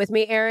 Say it with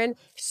me, Erin.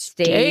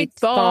 State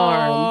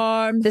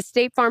Farm. The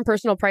State Farm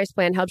Personal Price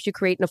Plan helps you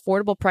create an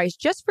affordable price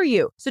just for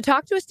you. So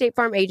talk to a State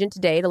Farm agent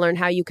today to learn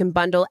how you can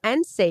bundle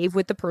and save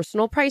with the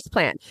Personal Price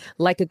Plan.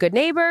 Like a good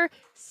neighbor,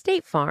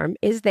 State Farm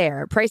is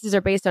there. Prices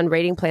are based on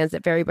rating plans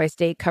that vary by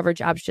state.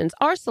 Coverage options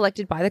are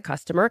selected by the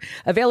customer.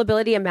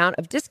 Availability, amount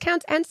of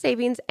discounts and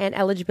savings, and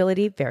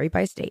eligibility vary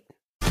by state.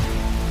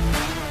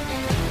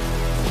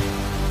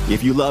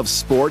 If you love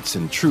sports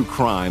and true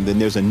crime, then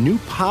there's a new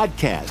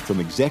podcast from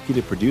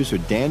executive producer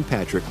Dan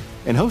Patrick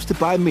and hosted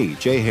by me,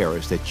 Jay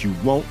Harris, that you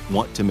won't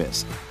want to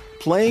miss.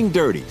 Playing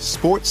Dirty: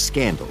 Sports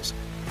Scandals.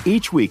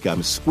 Each week,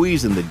 I'm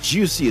squeezing the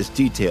juiciest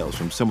details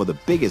from some of the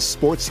biggest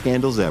sports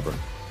scandals ever.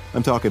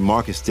 I'm talking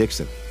Marcus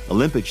Dixon,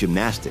 Olympic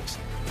gymnastics,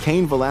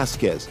 Cain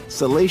Velasquez,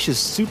 salacious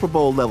Super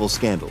Bowl-level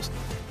scandals.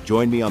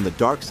 Join me on the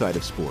dark side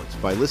of sports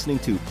by listening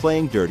to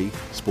Playing Dirty: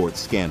 Sports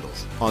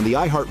Scandals on the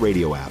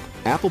iHeartRadio app,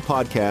 Apple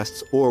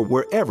Podcasts, or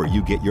wherever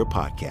you get your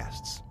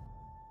podcasts.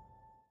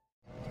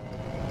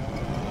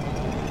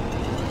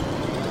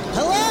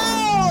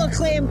 Hello,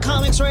 acclaimed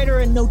comics writer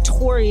and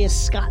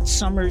notorious Scott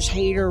Summers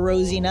hater,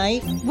 Rosie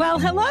Knight. Well,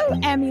 hello,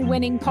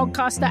 Emmy-winning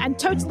podcaster and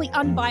totally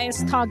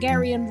unbiased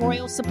Targaryen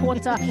royal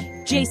supporter,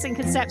 Jason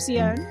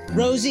Concepcion.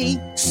 Rosie,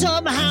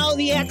 somehow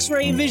the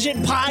X-Ray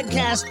Vision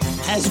podcast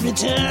has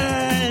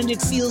returned.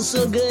 It feels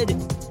so good.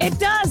 It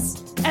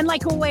does. And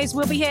like always,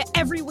 we'll be here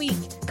every week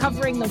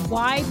covering the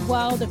wide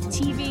world of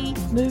TV,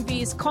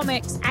 movies,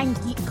 comics, and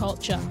geek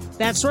culture.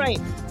 That's right.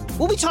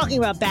 We'll be talking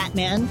about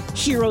Batman,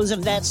 heroes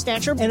of that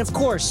stature, and of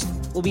course,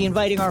 we'll be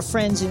inviting our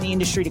friends in the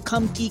industry to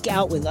come geek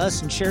out with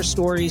us and share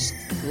stories.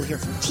 We'll hear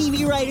from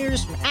TV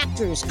writers, from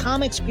actors,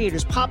 comics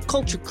creators, pop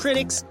culture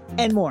critics,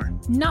 and more.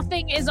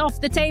 Nothing is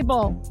off the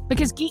table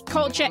because geek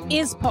culture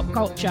is pop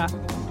culture,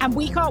 and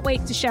we can't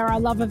wait to share our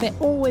love of it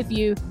all with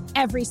you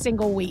every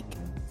single week.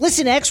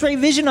 Listen to X-Ray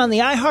Vision on the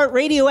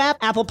iHeartRadio app,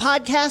 Apple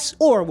Podcasts,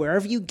 or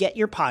wherever you get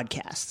your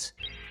podcasts.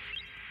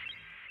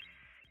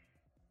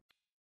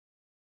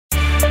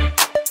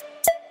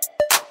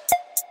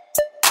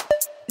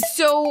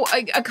 So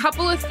a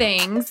couple of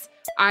things.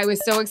 I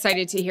was so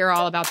excited to hear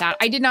all about that.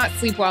 I did not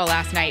sleep well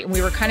last night, and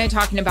we were kind of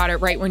talking about it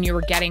right when you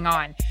were getting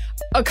on.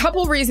 A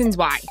couple reasons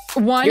why.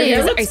 One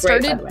is I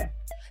started. Great, by the way.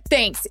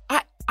 Thanks.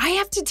 I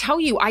have to tell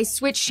you, I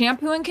switched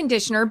shampoo and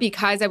conditioner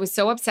because I was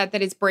so upset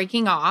that it's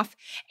breaking off,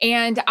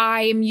 and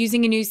I am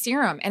using a new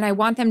serum, and I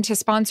want them to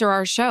sponsor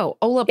our show.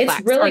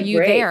 Olaplex, really are you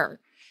great. there?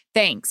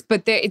 Thanks.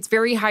 But it's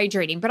very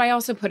hydrating, but I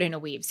also put in a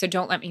weave, so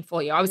don't let me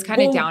fool you. I was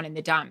kind of down in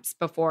the dumps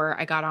before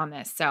I got on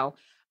this, so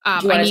I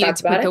needed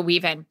to put the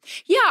weave in.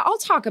 Yeah, I'll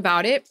talk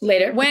about it.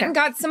 Later. Went and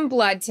got some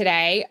blood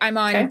today. I'm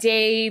on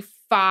day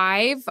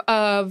 5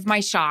 of my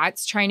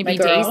shots, trying to be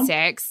day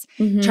 6,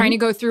 trying to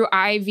go through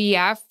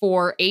IVF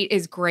for 8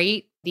 is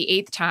great, the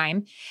 8th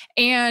time.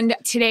 And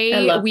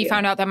today we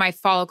found out that my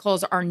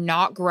follicles are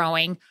not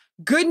growing.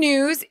 Good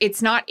news,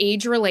 it's not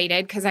age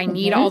related because I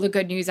need all the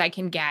good news I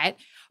can get.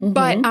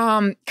 But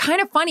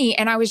kind of funny.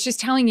 And I was just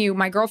telling you,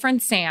 my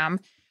girlfriend,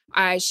 Sam,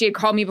 she had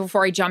called me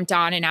before I jumped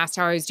on and asked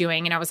how I was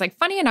doing. And I was like,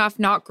 funny enough,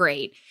 not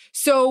great.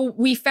 So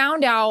we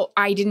found out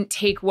I didn't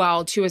take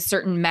well to a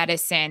certain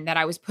medicine that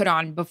I was put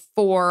on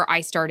before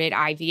I started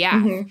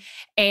IVF.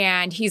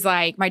 And he's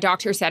like, my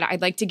doctor said,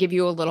 I'd like to give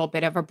you a little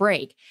bit of a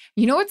break.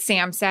 You know what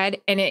Sam said?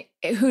 And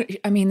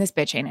this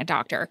bitch ain't a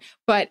doctor,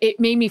 but it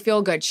made me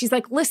feel good. She's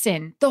like,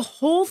 listen, the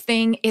whole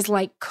thing is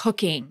like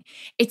cooking.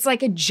 It's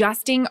like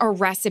adjusting a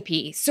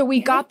recipe. So we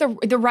got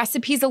the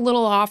recipe's a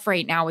little off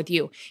right now with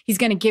you. He's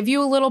going to give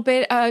you a little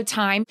bit of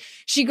time.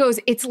 She goes,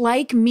 it's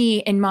like me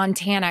in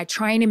Montana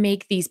trying to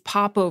make these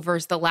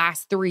popovers the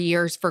last 3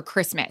 years for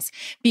Christmas.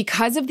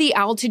 Because of the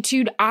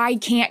altitude, I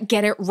can't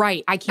get it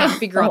right. I can't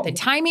figure out the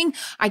timing.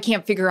 I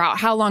can't figure out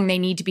how long they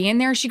need to be in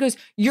there. She goes,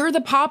 you're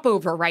the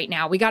popover right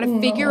now. We got to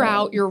figure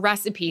out your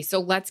recipe. So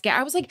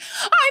I was like,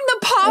 I'm the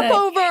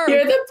popover.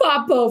 You're the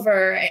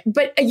popover.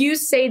 But you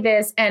say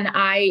this, and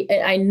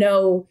I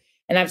know,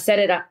 and I've said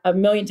it a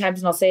million times,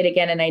 and I'll say it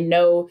again. And I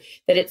know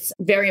that it's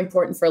very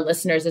important for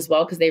listeners as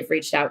well, because they've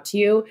reached out to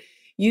you.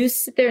 You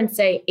sit there and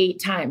say 8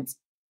 times.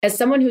 As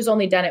someone who's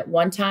only done it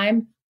 1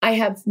 time, I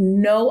have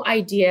no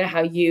idea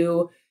how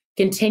you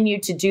continue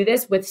to do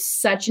this with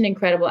such an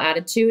incredible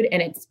attitude.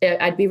 And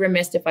I'd be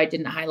remiss if I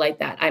didn't highlight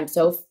that. I'm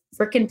so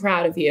freaking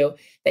proud of you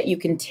that you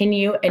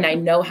continue. And I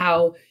know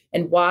how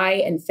and why,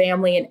 and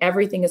family and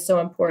everything is so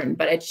important.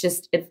 But I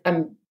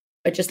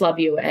just love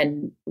you,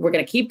 and we're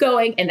going to keep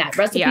going, and that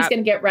recipe's going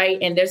to get right.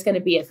 And there's going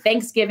to be a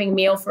Thanksgiving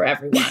meal for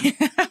everyone.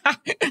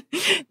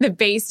 The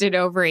basted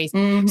ovaries.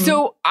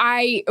 So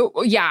I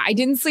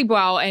didn't sleep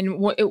well. And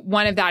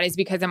one of that is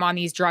because I'm on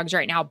these drugs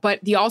right now. But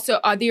the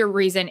other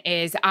reason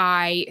is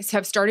I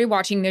have started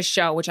watching this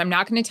show, which I'm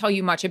not going to tell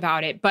you much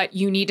about it, but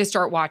you need to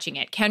start watching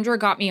it. Kendra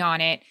got me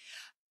on it.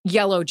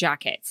 Yellow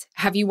Jackets.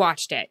 Have you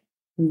watched it?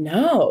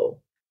 No.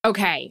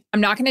 Okay.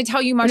 I'm not going to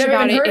tell you much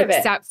about it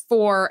except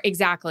for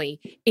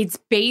it's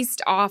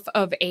based off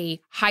of a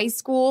high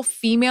school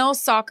female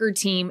soccer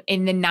team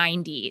in the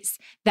 90s.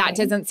 That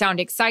doesn't sound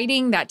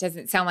exciting. That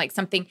doesn't sound like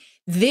something.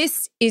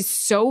 This is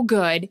so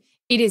good.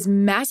 It has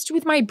messed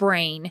with my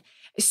brain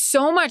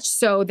so much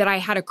so that I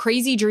had a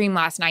crazy dream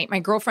last night. My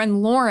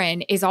girlfriend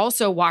Lauren is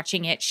also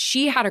watching it.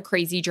 She had a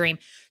crazy dream.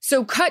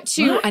 So cut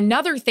to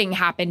another thing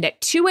happened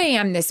at 2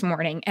 a.m. this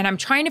morning, and I'm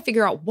trying to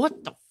figure out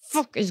what the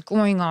fuck is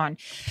going on.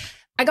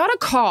 I got a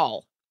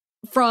call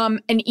from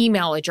an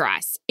email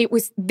address.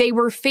 They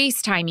were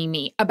FaceTiming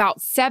me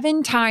about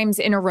 7 times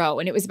in a row,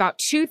 and it was about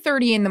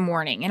 2:30 in the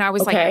morning. And I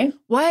was like,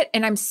 what?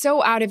 And I'm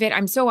so out of it.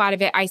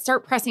 I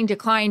start pressing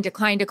decline.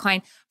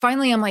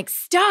 Finally, I'm like,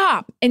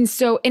 stop. And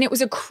it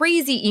was a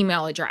crazy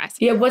email address.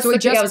 Yeah. I was going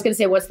to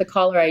say, what's the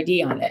caller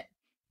ID on it?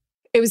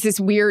 It was this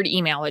weird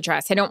email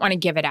address. I don't want to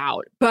give it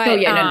out, but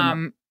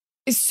no.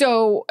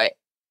 So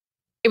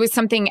it was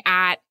something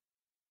at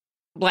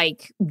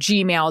like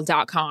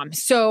gmail.com.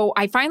 So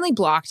I finally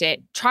blocked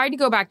it, tried to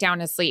go back down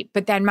to sleep,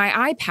 but then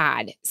my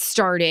iPad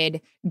started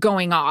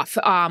going off,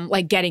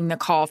 like getting the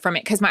call from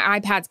it, because my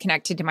iPad's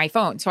connected to my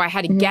phone. So I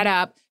had to get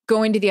up,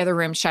 go into the other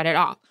room, shut it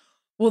off.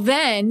 Well,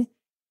 then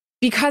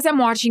because I'm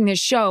watching this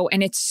show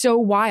and it's so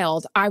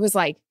wild, I was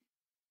like,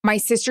 my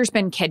sister's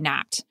been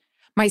kidnapped.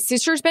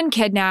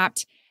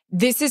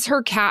 This is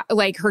her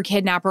her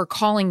kidnapper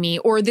calling me,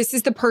 or this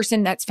is the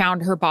person that's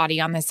found her body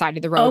on the side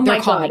of the road. Oh my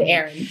God,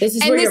 Erin. This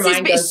is where your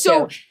mind goes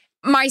to.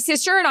 My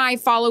sister and I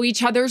follow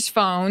each other's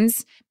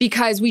phones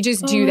because we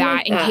just do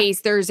that in case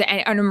there's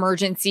an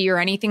emergency or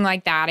anything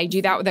like that. I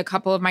do that with a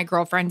couple of my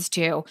girlfriends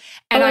too.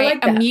 And I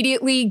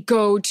immediately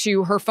go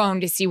to her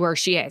phone to see where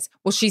she is.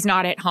 Well, she's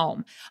not at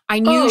home. I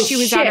knew she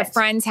was at a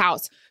friend's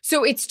house.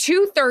 So it's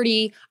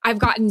 2:30. I've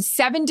gotten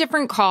 7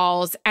 different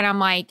calls and I'm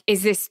like,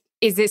 is this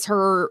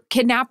her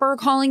kidnapper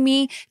calling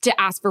me to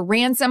ask for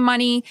ransom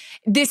money?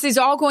 This is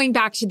all going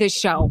back to this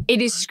show. It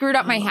has screwed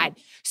up my head.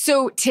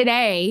 So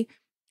today,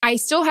 I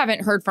still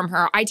haven't heard from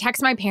her. I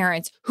text my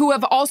parents who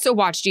have also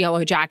watched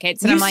Yellow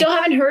Jackets. And you I'm still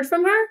haven't heard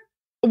from her?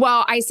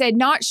 Well, I said,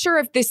 not sure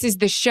if this is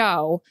the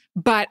show,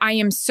 but I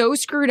am so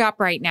screwed up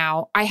right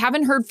now. I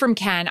haven't heard from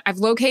Ken. I've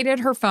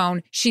located her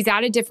phone. She's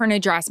at a different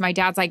address. My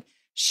dad's like,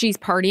 she's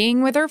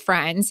partying with her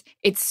friends.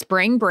 It's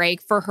spring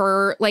break for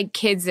her like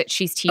kids that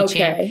she's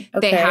teaching. Okay.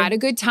 They had a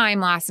good time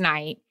last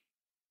night.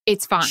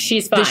 It's fine.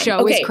 She's fine. The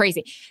show is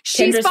crazy.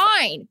 She's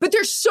fine. But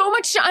there's so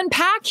much to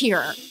unpack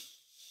here.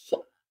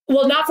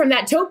 Well, not from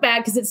that tote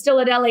bag because it's still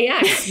at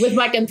LAX with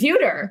my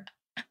computer.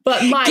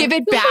 But my Give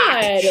it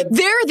back.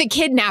 They're the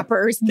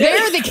kidnappers.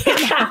 They're the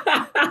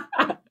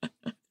kidnappers.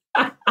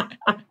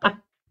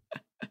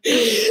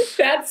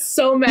 That's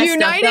so messed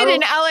United up. United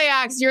in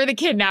LAX, you're the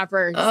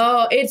kidnappers.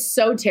 Oh, it's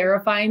so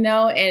terrifying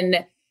though.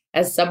 And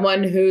as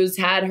someone who's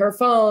had her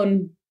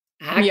phone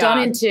hacked on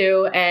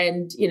into,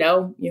 and you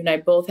and I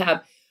both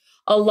have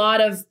a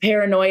lot of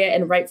paranoia,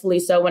 and rightfully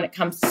so when it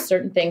comes to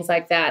certain things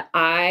like that.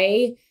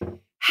 I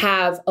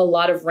have a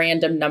lot of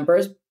random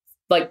numbers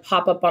like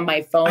pop up on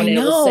my phone, and it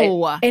will say,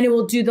 and it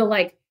will do the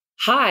like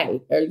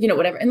hi or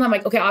whatever, and I'm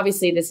like, okay,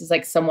 obviously this is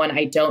like someone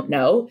I don't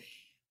know.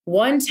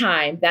 One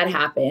time that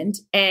happened,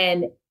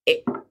 and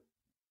it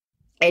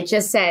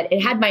just said,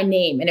 it had my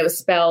name, and it was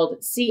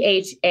spelled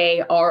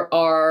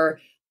CHARRISAS,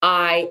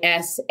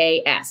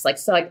 like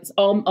so, like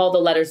all the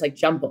letters like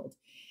jumbled,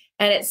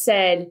 and it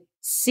said,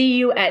 "See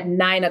you at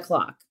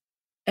 9:00."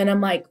 And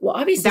I'm like, well,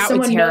 obviously that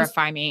would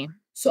terrify me.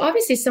 So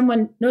obviously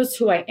someone knows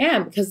who I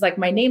am because like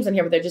my name's on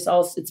here, but they're just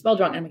all, it's spelled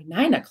wrong. And I'm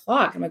like,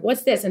 9:00. I'm like,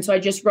 what's this? And so I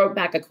just wrote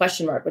back a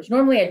question mark, which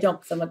normally I don't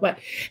because I'm like, what?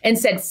 And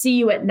said, "See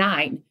you at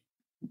 9."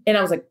 And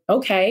I was like,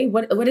 okay,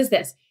 what is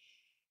this?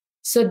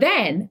 So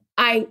then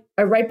I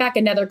write back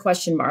another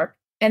question mark,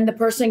 and the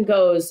person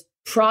goes,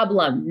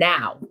 "Problem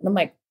now." And I'm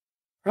like,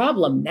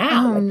 problem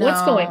now?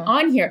 What's going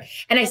on here?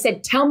 And I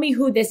said, "Tell me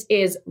who this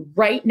is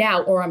right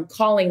now, or I'm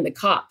calling the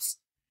cops."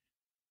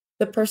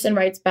 The person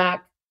writes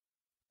back,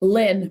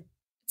 "Lynn,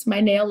 it's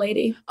my nail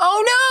lady."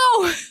 Oh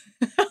no.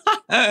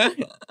 I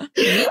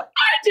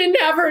didn't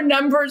have her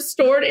number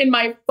stored in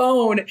my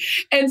phone.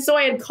 And so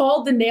I had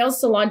called the nail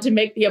salon to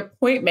make the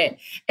appointment.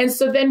 And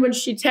so then when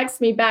she texts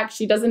me back,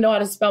 she doesn't know how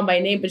to spell my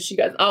name, but she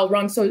goes, "Oh,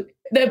 wrong." So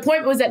the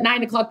appointment was at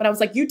 9:00, but I was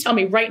like, "You tell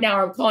me right now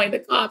or I'm calling the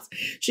cops."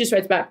 She just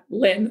writes back,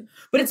 "Lynn."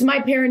 But it's my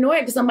paranoia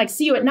because I'm like,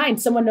 "See you at 9.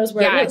 Someone knows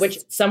where I live," which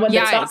someone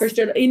that stalker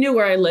stood, he knew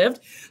where I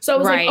lived. So I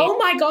was like, oh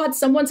my God,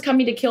 someone's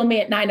coming to kill me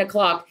at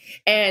 9:00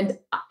 and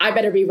I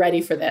better be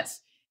ready for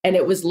this. And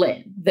it was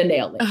Lynn, the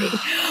nail lady.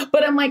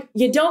 But I'm like,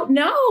 you don't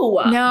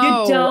know.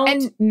 No. You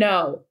don't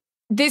know.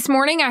 This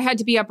morning, I had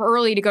to be up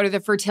early to go to the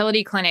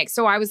fertility clinic.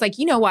 So I was like,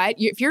 you know what?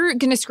 If you're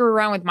going to screw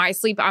around with my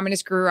sleep, I'm going to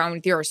screw around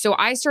with yours. So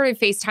I started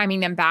FaceTiming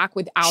them back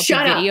without the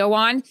video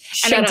on.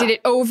 And I did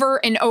it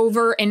over and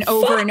over and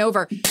over and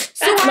over.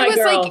 So I was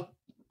like,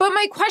 but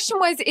my question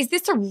was, is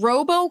this a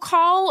Robo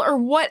call or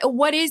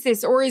what is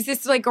this? Or is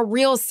this like a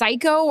real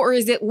psycho, or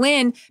is it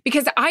Lynn?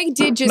 Because I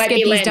did just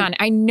get these done.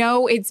 I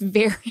know it's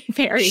very,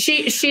 very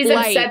She's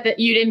light. upset that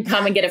you didn't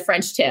come and get a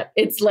French tip.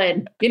 It's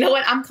Lynn. You know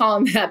what? I'm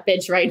calling that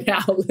bitch right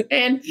now.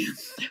 And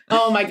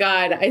oh my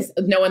God,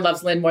 no one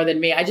loves Lynn more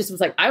than me. I just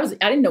was like, I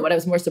didn't know what I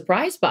was more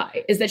surprised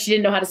by is that she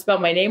didn't know how to spell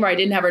my name, or I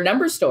didn't have her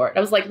number stored. I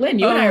was like, Lynn,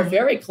 you and I are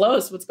very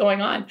close. What's going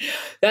on?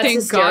 That's Thank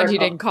hysterical. God you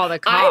didn't call the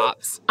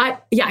cops. I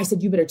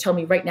said, you better tell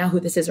me right now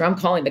who this is, or I'm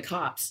calling the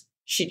cops.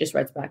 She just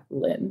writes back,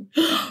 Lynn.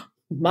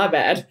 My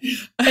bad.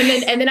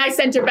 And then I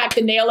sent her back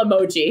the nail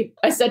emoji.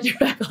 I sent her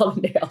back all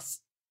the nails.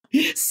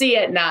 See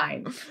at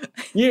 9.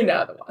 You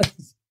know the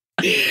ones.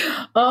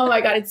 Oh my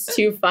God, it's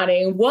too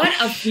funny. What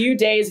a few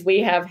days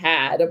we have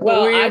had.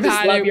 Well, I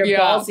just love your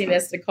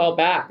ballsiness to call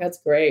back. That's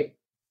great.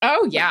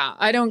 Oh yeah.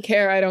 I don't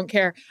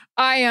care.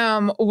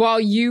 While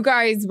you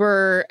guys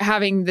were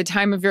having the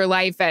time of your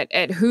life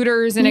at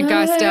Hooters in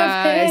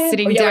Augusta,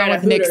 sitting down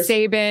with Nick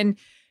Saban.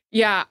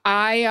 Yeah,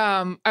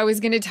 I was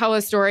going to tell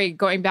a story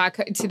going back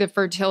to the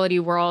fertility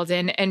world,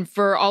 and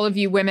for all of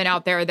you women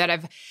out there that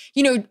have,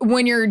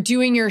 when you're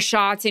doing your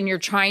shots and you're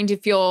trying to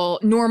feel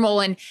normal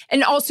and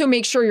also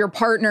make sure your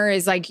partner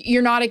is like,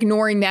 you're not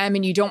ignoring them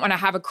and you don't want to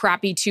have a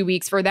crappy 2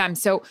 weeks for them.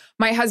 So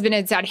my husband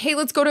had said, hey,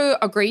 let's go to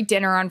a great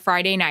dinner on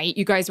Friday night.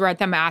 You guys were at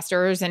the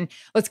Masters and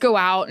let's go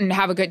out and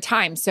have a good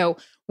time. So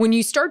when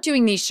you start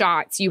doing these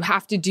shots, you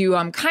have to do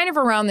them kind of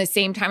around the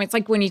same time. It's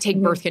like when you take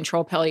birth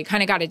control pill, you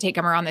kind of got to take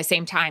them around the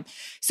same time.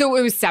 So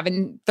it was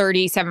 7:30,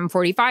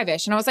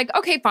 7:45-ish. And I was like,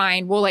 okay,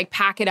 fine. We'll like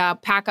pack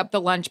up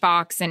the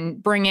lunchbox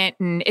and bring it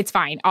and it's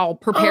fine. I'll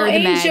prepare the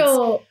meds.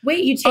 Angel,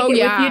 wait, you take it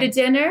with you to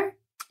dinner?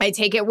 I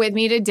take it with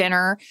me to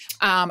dinner.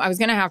 I was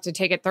going to have to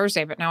take it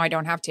Thursday, but now I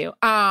don't have to.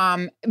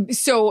 And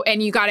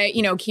you got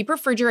to, keep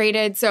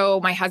refrigerated. So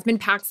my husband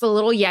packs the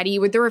little Yeti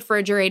with the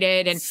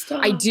refrigerated, and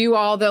I do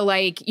all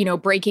the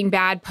Breaking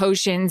Bad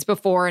potions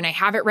before, and I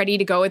have it ready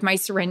to go with my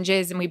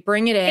syringes, and we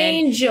bring it in.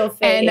 Angel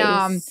face.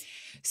 And,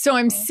 so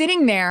I'm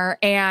sitting there,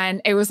 and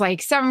it was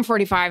like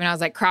 7:45, and I was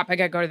like, crap, I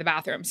got to go to the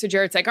bathroom. So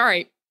Jared's like, all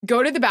right,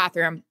 go to the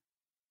bathroom.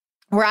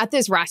 We're at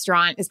this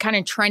restaurant, this kind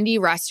of trendy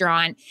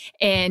restaurant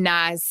in,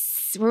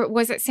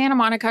 was it Santa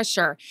Monica?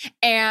 Sure.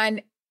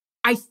 And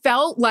I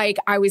felt like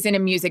I was in a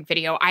music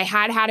video. I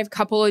had a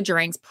couple of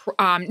drinks.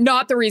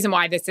 Not the reason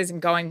why this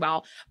isn't going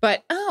well,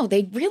 but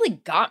they really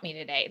got me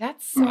today.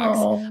 That sucks.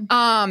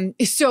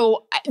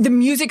 So the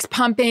music's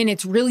pumping.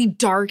 It's really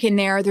dark in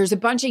there. There's a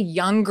bunch of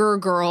younger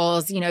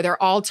girls.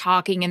 They're all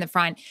talking in the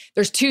front.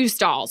 There's 2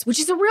 stalls, which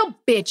is a real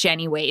bitch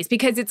anyways,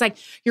 because it's like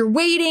you're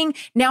waiting.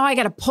 Now I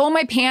got to pull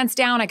my pants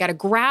down. I got to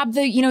grab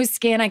the,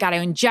 skin. I got to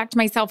inject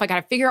myself. I got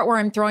to figure out where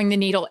I'm throwing the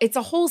needle. It's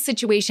a whole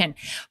situation.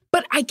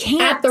 But I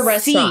can't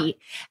see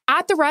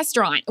at the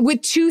restaurant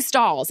with 2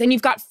 stalls, and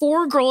you've got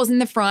 4 girls in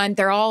the front.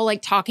 They're all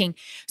like talking.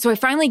 So I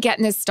finally get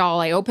in this stall.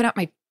 I open up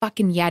my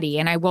fucking Yeti,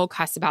 and I will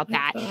cuss about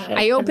that. God,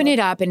 I open it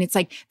up, and it's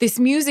like, this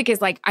music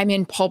is like I'm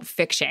in Pulp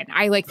Fiction.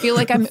 I feel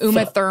like I'm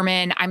Uma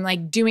Thurman. I'm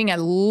like doing a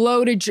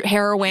load of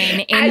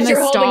heroin in as the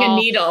you're stall. Holding a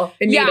needle.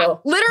 Yeah,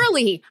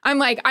 literally. I'm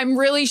like, I'm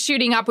really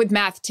shooting up with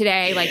meth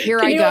today. Like, here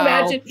I go. Can you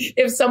imagine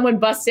if someone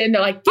busts in,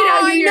 they're like, get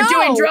out here, you're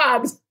doing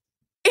drugs.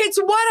 It's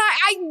what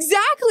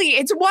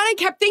it's what I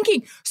kept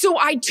thinking. So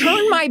I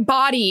turned my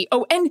body.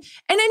 Oh, and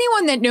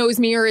anyone that knows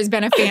me or has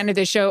been a fan of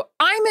the show,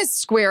 I'm as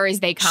square as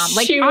they come.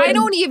 Like, I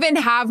don't even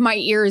have my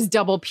ears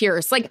double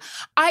pierced. Like,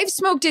 I've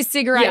smoked a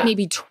cigarette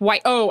maybe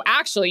twice. Oh,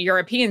 actually,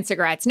 European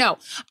cigarettes. No,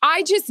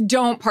 I just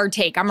don't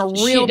partake. I'm a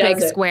real big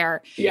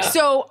square. Yeah.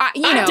 So,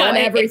 I've done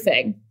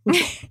everything.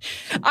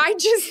 I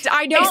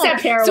don't.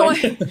 Except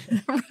heroin.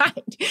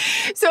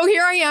 Right. So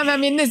here I am.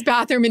 I'm in this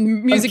bathroom, and the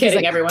music is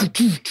like, everyone.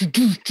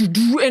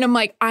 And I'm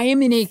like, I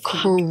am in a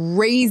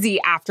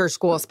crazy after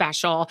school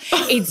special.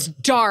 It's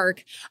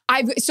dark.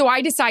 So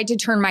I decide to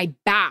turn my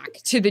back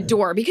to the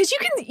door, because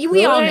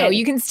we all know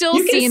you can still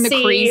see in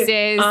the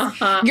creases.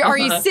 Are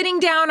you sitting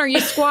down? Are you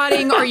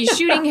squatting? Are you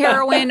shooting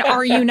heroin?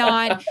 Are you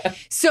not?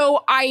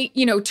 So I,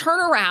 turn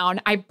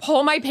around, I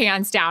pull my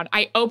pants down,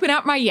 I open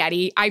up my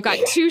Yeti. I've got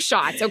 2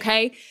 shots.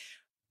 Okay.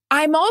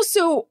 I'm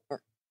also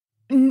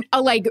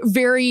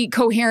very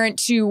coherent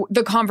to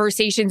the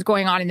conversations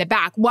going on in the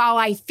back, while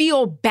I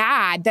feel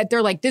bad that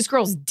they're like, this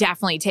girl's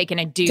definitely taking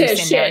a deuce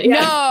in there. Yeah.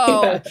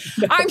 No,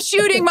 I'm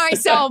shooting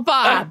myself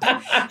up. So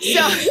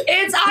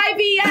it's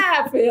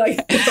IVF.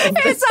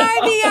 It's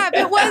IVF.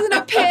 It wasn't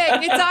a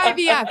pig.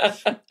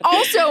 It's IVF.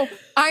 Also,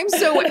 I'm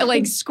so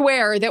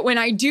square that when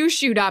I do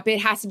shoot up, it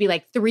has to be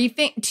like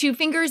 2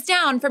 fingers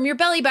down from your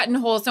belly button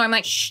hole. So I'm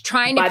like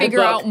trying to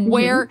figure out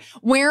where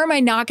am I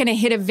not going to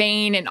hit a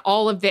vein and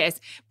all of this.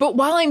 But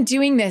while I'm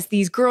doing this,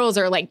 these girls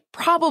are like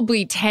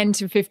probably 10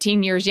 to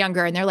 15 years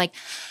younger. And they're like,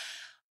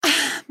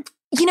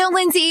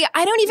 Lindsay,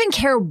 I don't even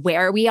care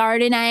where we are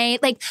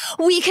tonight. Like,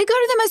 we could go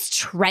to the most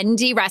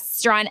trendy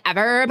restaurant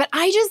ever, but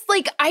I just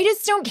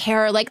don't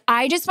care. Like,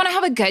 I just want to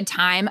have a good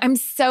time. I'm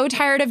so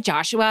tired of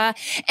Joshua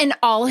and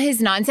all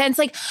his nonsense.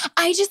 Like,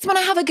 I just want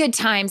to have a good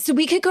time. So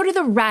we could go to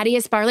the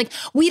rattiest bar. Like,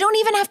 we don't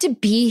even have to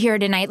be here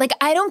tonight. Like,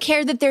 I don't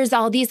care that there's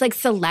all these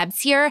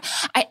celebs here.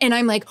 And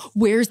I'm like,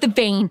 where's the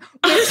vein?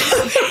 Where's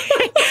the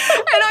vein?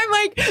 And I'm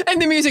like,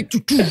 and the music,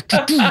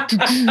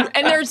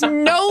 and there's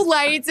no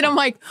lights. And I'm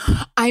like,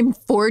 I'm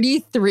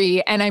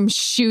 43 and I'm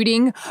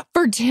shooting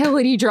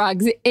fertility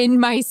drugs in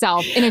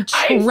myself in a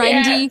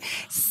trendy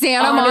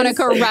Santa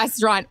Monica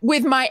restaurant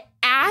with my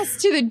ass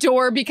to the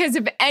door, because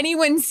if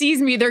anyone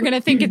sees me, they're going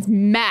to think it's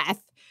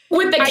meth.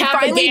 With the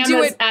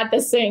Capadamas at the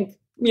sink.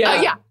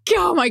 Yeah. Yeah.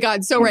 Oh my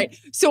God. So right.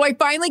 So I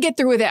finally get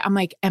through with it. I'm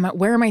like,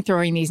 where am I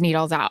throwing these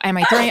needles out? I'm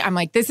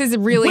like, this is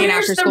really an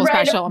after school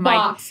special. I'm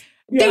like,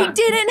 they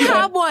didn't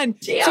have one.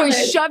 So I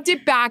shoved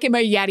it back in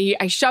my Yeti.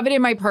 I shove it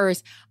in my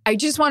purse. I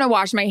just want to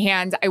wash my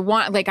hands. I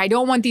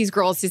don't want these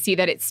girls to see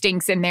that it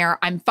stinks in there.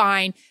 I'm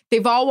fine.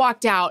 They've all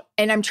walked out,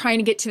 and I'm trying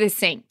to get to the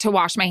sink to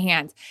wash my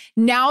hands.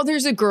 Now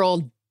there's a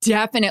girl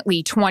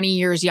definitely 20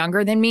 years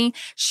younger than me.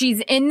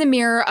 She's in the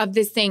mirror of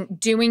this thing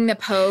doing the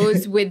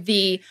pose with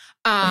the,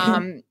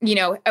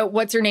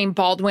 what's her name?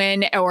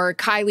 Baldwin or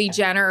Kylie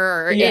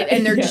Jenner.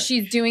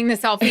 She's doing the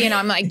selfie, and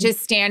I'm like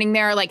just standing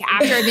there like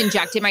after I've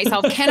injected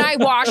myself. Can I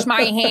wash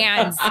my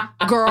hands?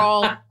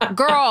 Girl.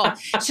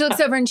 She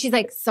looks over and she's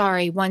like,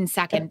 sorry, 1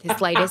 second.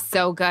 This light is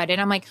so good. And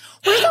I'm like,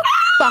 where the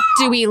fuck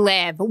do we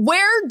live?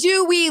 Where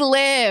do we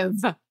live?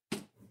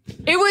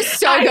 It was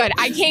so good.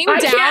 I came down.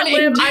 Can't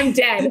live. I'm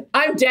dead.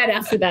 I'm dead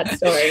after that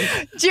story.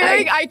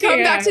 Jared, I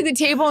come back to the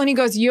table and he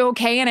goes, you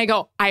okay? And I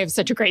go, I have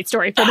such a great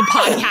story for the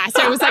podcast.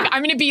 I was like,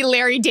 I'm going to be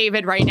Larry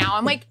David right now.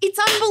 I'm like, it's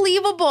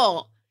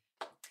unbelievable.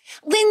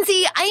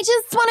 Lindsay, I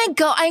just want to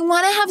go. I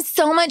want to have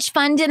so much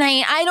fun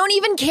tonight. I don't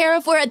even care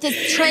if we're at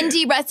this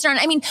trendy restaurant.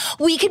 I mean,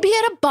 we could be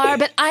at a bar,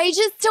 but I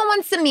just don't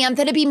want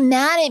Samantha to be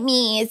mad at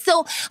me.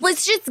 So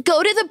let's just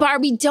go to the bar.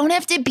 We don't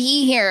have to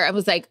be here. I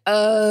was like,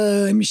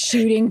 I'm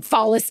shooting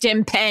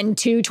Folliston Pen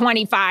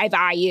 225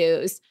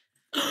 IUs.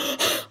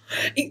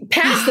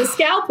 Pass the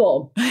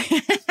scalpel.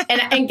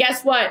 and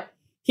guess what?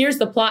 Here's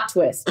the plot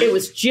twist. It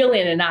was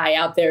Jillian and I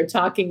out there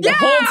talking the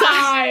whole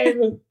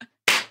time.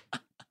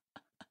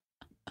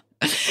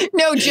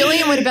 No,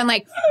 Jillian would have been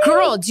like,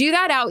 girl, do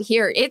that out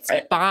here. It's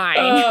fine.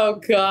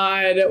 Oh,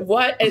 God.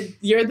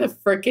 You're the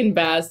freaking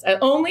best.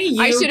 Only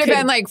you. I should have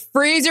been like,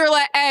 freeze your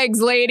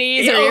eggs,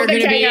 ladies, or you're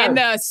going to be in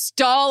the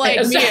stall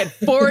like me at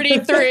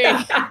 43.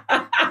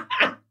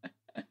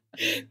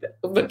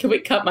 But can we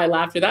cut my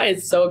laughter? That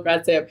is so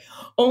aggressive.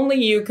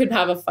 Only you could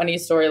have a funny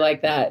story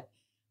like that.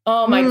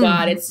 Oh my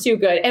God, it's too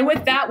good. And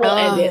with that, we'll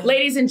end it.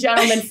 Ladies and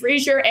gentlemen,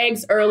 freeze your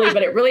eggs early,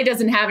 but it really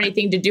doesn't have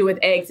anything to do with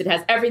eggs. It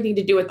has everything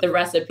to do with the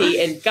recipe.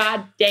 And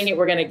God dang it,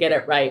 we're going to get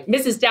it right.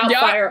 Mrs.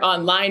 Doubtfire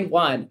on line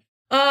 1.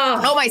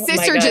 Oh, my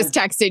sister just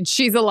texted.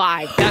 She's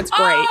alive. That's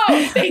great.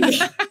 Oh, thank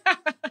you.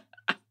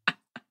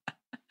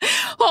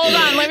 Hold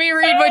on, let me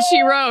read what she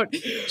wrote.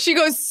 She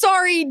goes,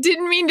 sorry,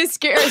 didn't mean to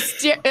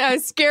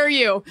scare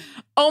you.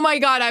 Oh my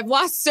God, I've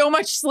lost so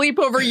much sleep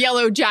over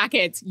Yellow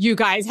Jackets. You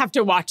guys have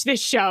to watch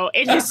this show.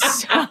 It is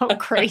so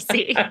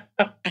crazy.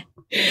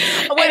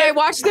 When I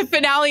watched the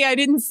finale, I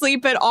didn't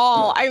sleep at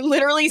all. I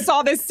literally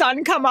saw the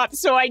sun come up,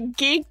 so I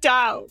geeked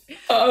out.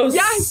 Oh,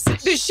 yes,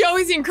 the show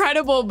is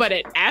incredible, but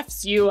it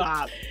F's you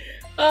up.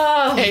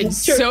 And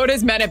so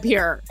does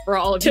Menopur for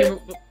all of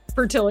you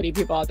fertility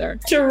people out there.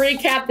 To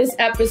recap this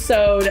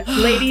episode,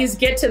 ladies,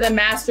 get to the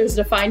masters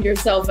to find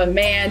yourself a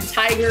man.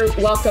 Tiger,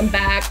 welcome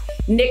back.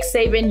 Nick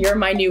Saban, you're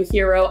my new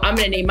hero. I'm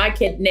going to name my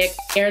kid Nick.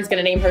 Erin's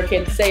going to name her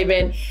kid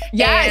Saban.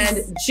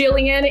 Yes. And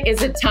Jillian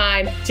is a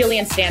time.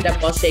 Jillian, stand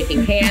up while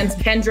shaking hands.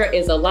 Kendra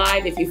is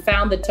alive. If you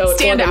found the tote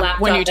or the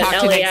laptop when you talk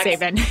to Nick LAX,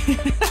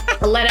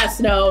 Saban. let us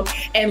know.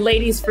 And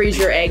ladies, freeze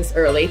your eggs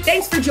early.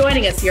 Thanks for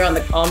joining us here on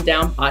the Calm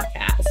Down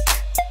podcast.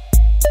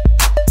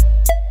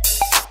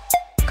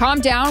 Calm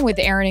Down with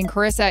Erin and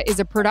Carissa is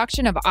a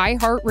production of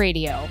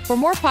iHeartRadio. For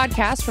more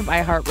podcasts from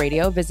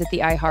iHeartRadio, visit the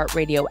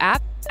iHeartRadio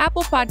app,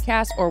 Apple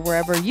Podcasts, or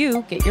wherever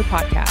you get your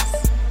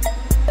podcasts.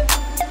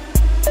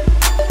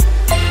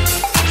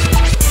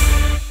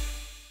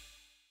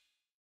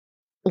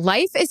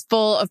 Life is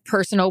full of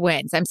personal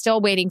wins. I'm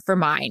still waiting for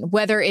mine.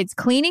 Whether it's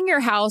cleaning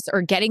your house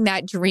or getting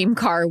that dream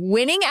car,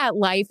 winning at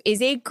life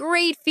is a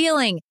great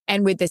feeling.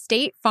 And with the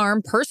State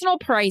Farm Personal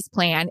Price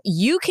Plan,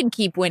 you can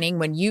keep winning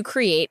when you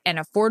create an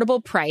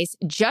affordable price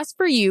just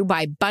for you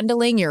by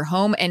bundling your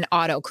home and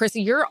auto.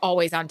 Chrissy, you're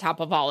always on top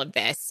of all of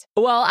this.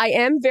 Well, I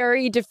am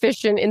very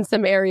deficient in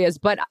some areas,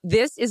 but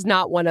this is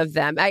not one of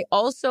them. I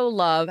also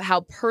love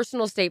how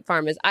personal State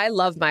Farm is. I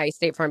love my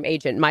State Farm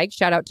agent, Mike.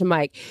 Shout out to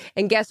Mike.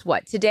 And guess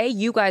what? Today,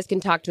 you guys can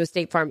talk to a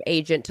State Farm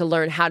agent to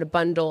learn how to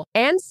bundle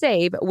and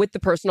save with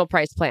the Personal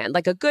Price Plan.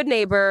 Like a good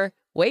neighbor,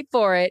 wait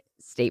for it,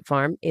 State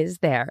Farm is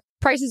there.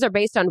 Prices are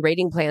based on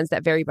rating plans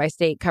that vary by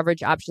state.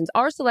 Coverage options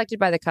are selected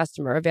by the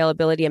customer.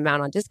 Availability,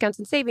 amount on discounts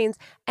and savings,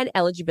 and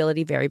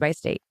eligibility vary by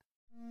state.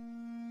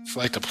 It's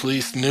like the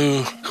police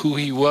knew who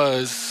he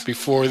was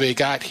before they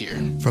got here.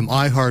 From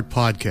iHeart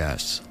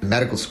Podcasts. The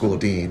medical school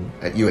dean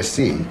at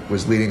USC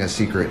was leading a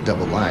secret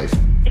double life.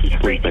 He's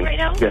breathing right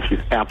now? Yes, he's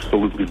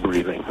absolutely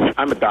breathing.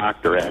 I'm a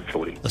doctor,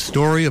 actually. A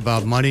story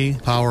about money,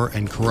 power,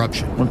 and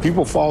corruption. When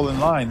people fall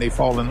in line, they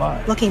fall in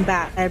line. Looking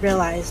back, I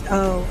realized,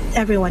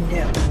 everyone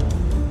knew.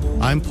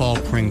 I'm Paul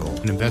Pringle,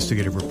 an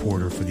investigative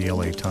reporter for the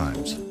LA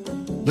Times.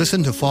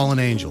 Listen to Fallen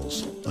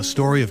Angels, a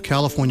story of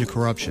California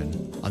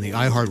corruption on the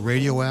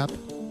iHeartRadio app,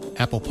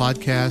 Apple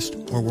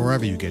Podcast, or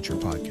wherever you get your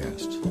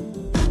podcasts.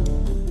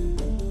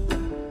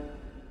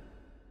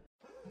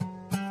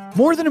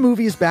 More Than a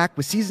Movie is back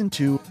with Season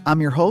 2.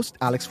 I'm your host,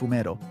 Alex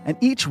Fumero, and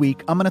each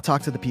week I'm going to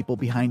talk to the people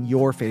behind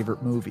your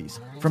favorite movies.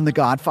 From The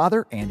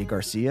Godfather, Andy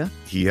Garcia.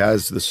 He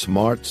has the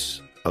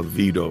smarts of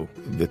Vito,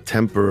 the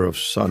temper of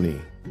Sonny,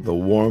 the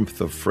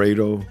warmth of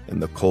Fredo, and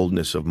the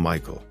coldness of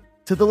Michael.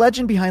 To the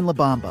legend behind La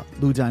Bamba,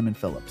 Lou Diamond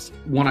Phillips.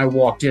 When I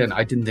walked in,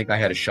 I didn't think I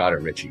had a shot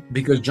at Richie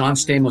because John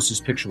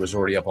Stamos' picture was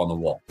already up on the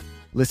wall.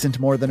 Listen to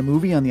More Than a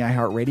Movie on the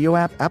iHeartRadio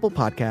app, Apple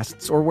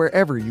Podcasts, or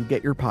wherever you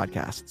get your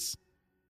podcasts.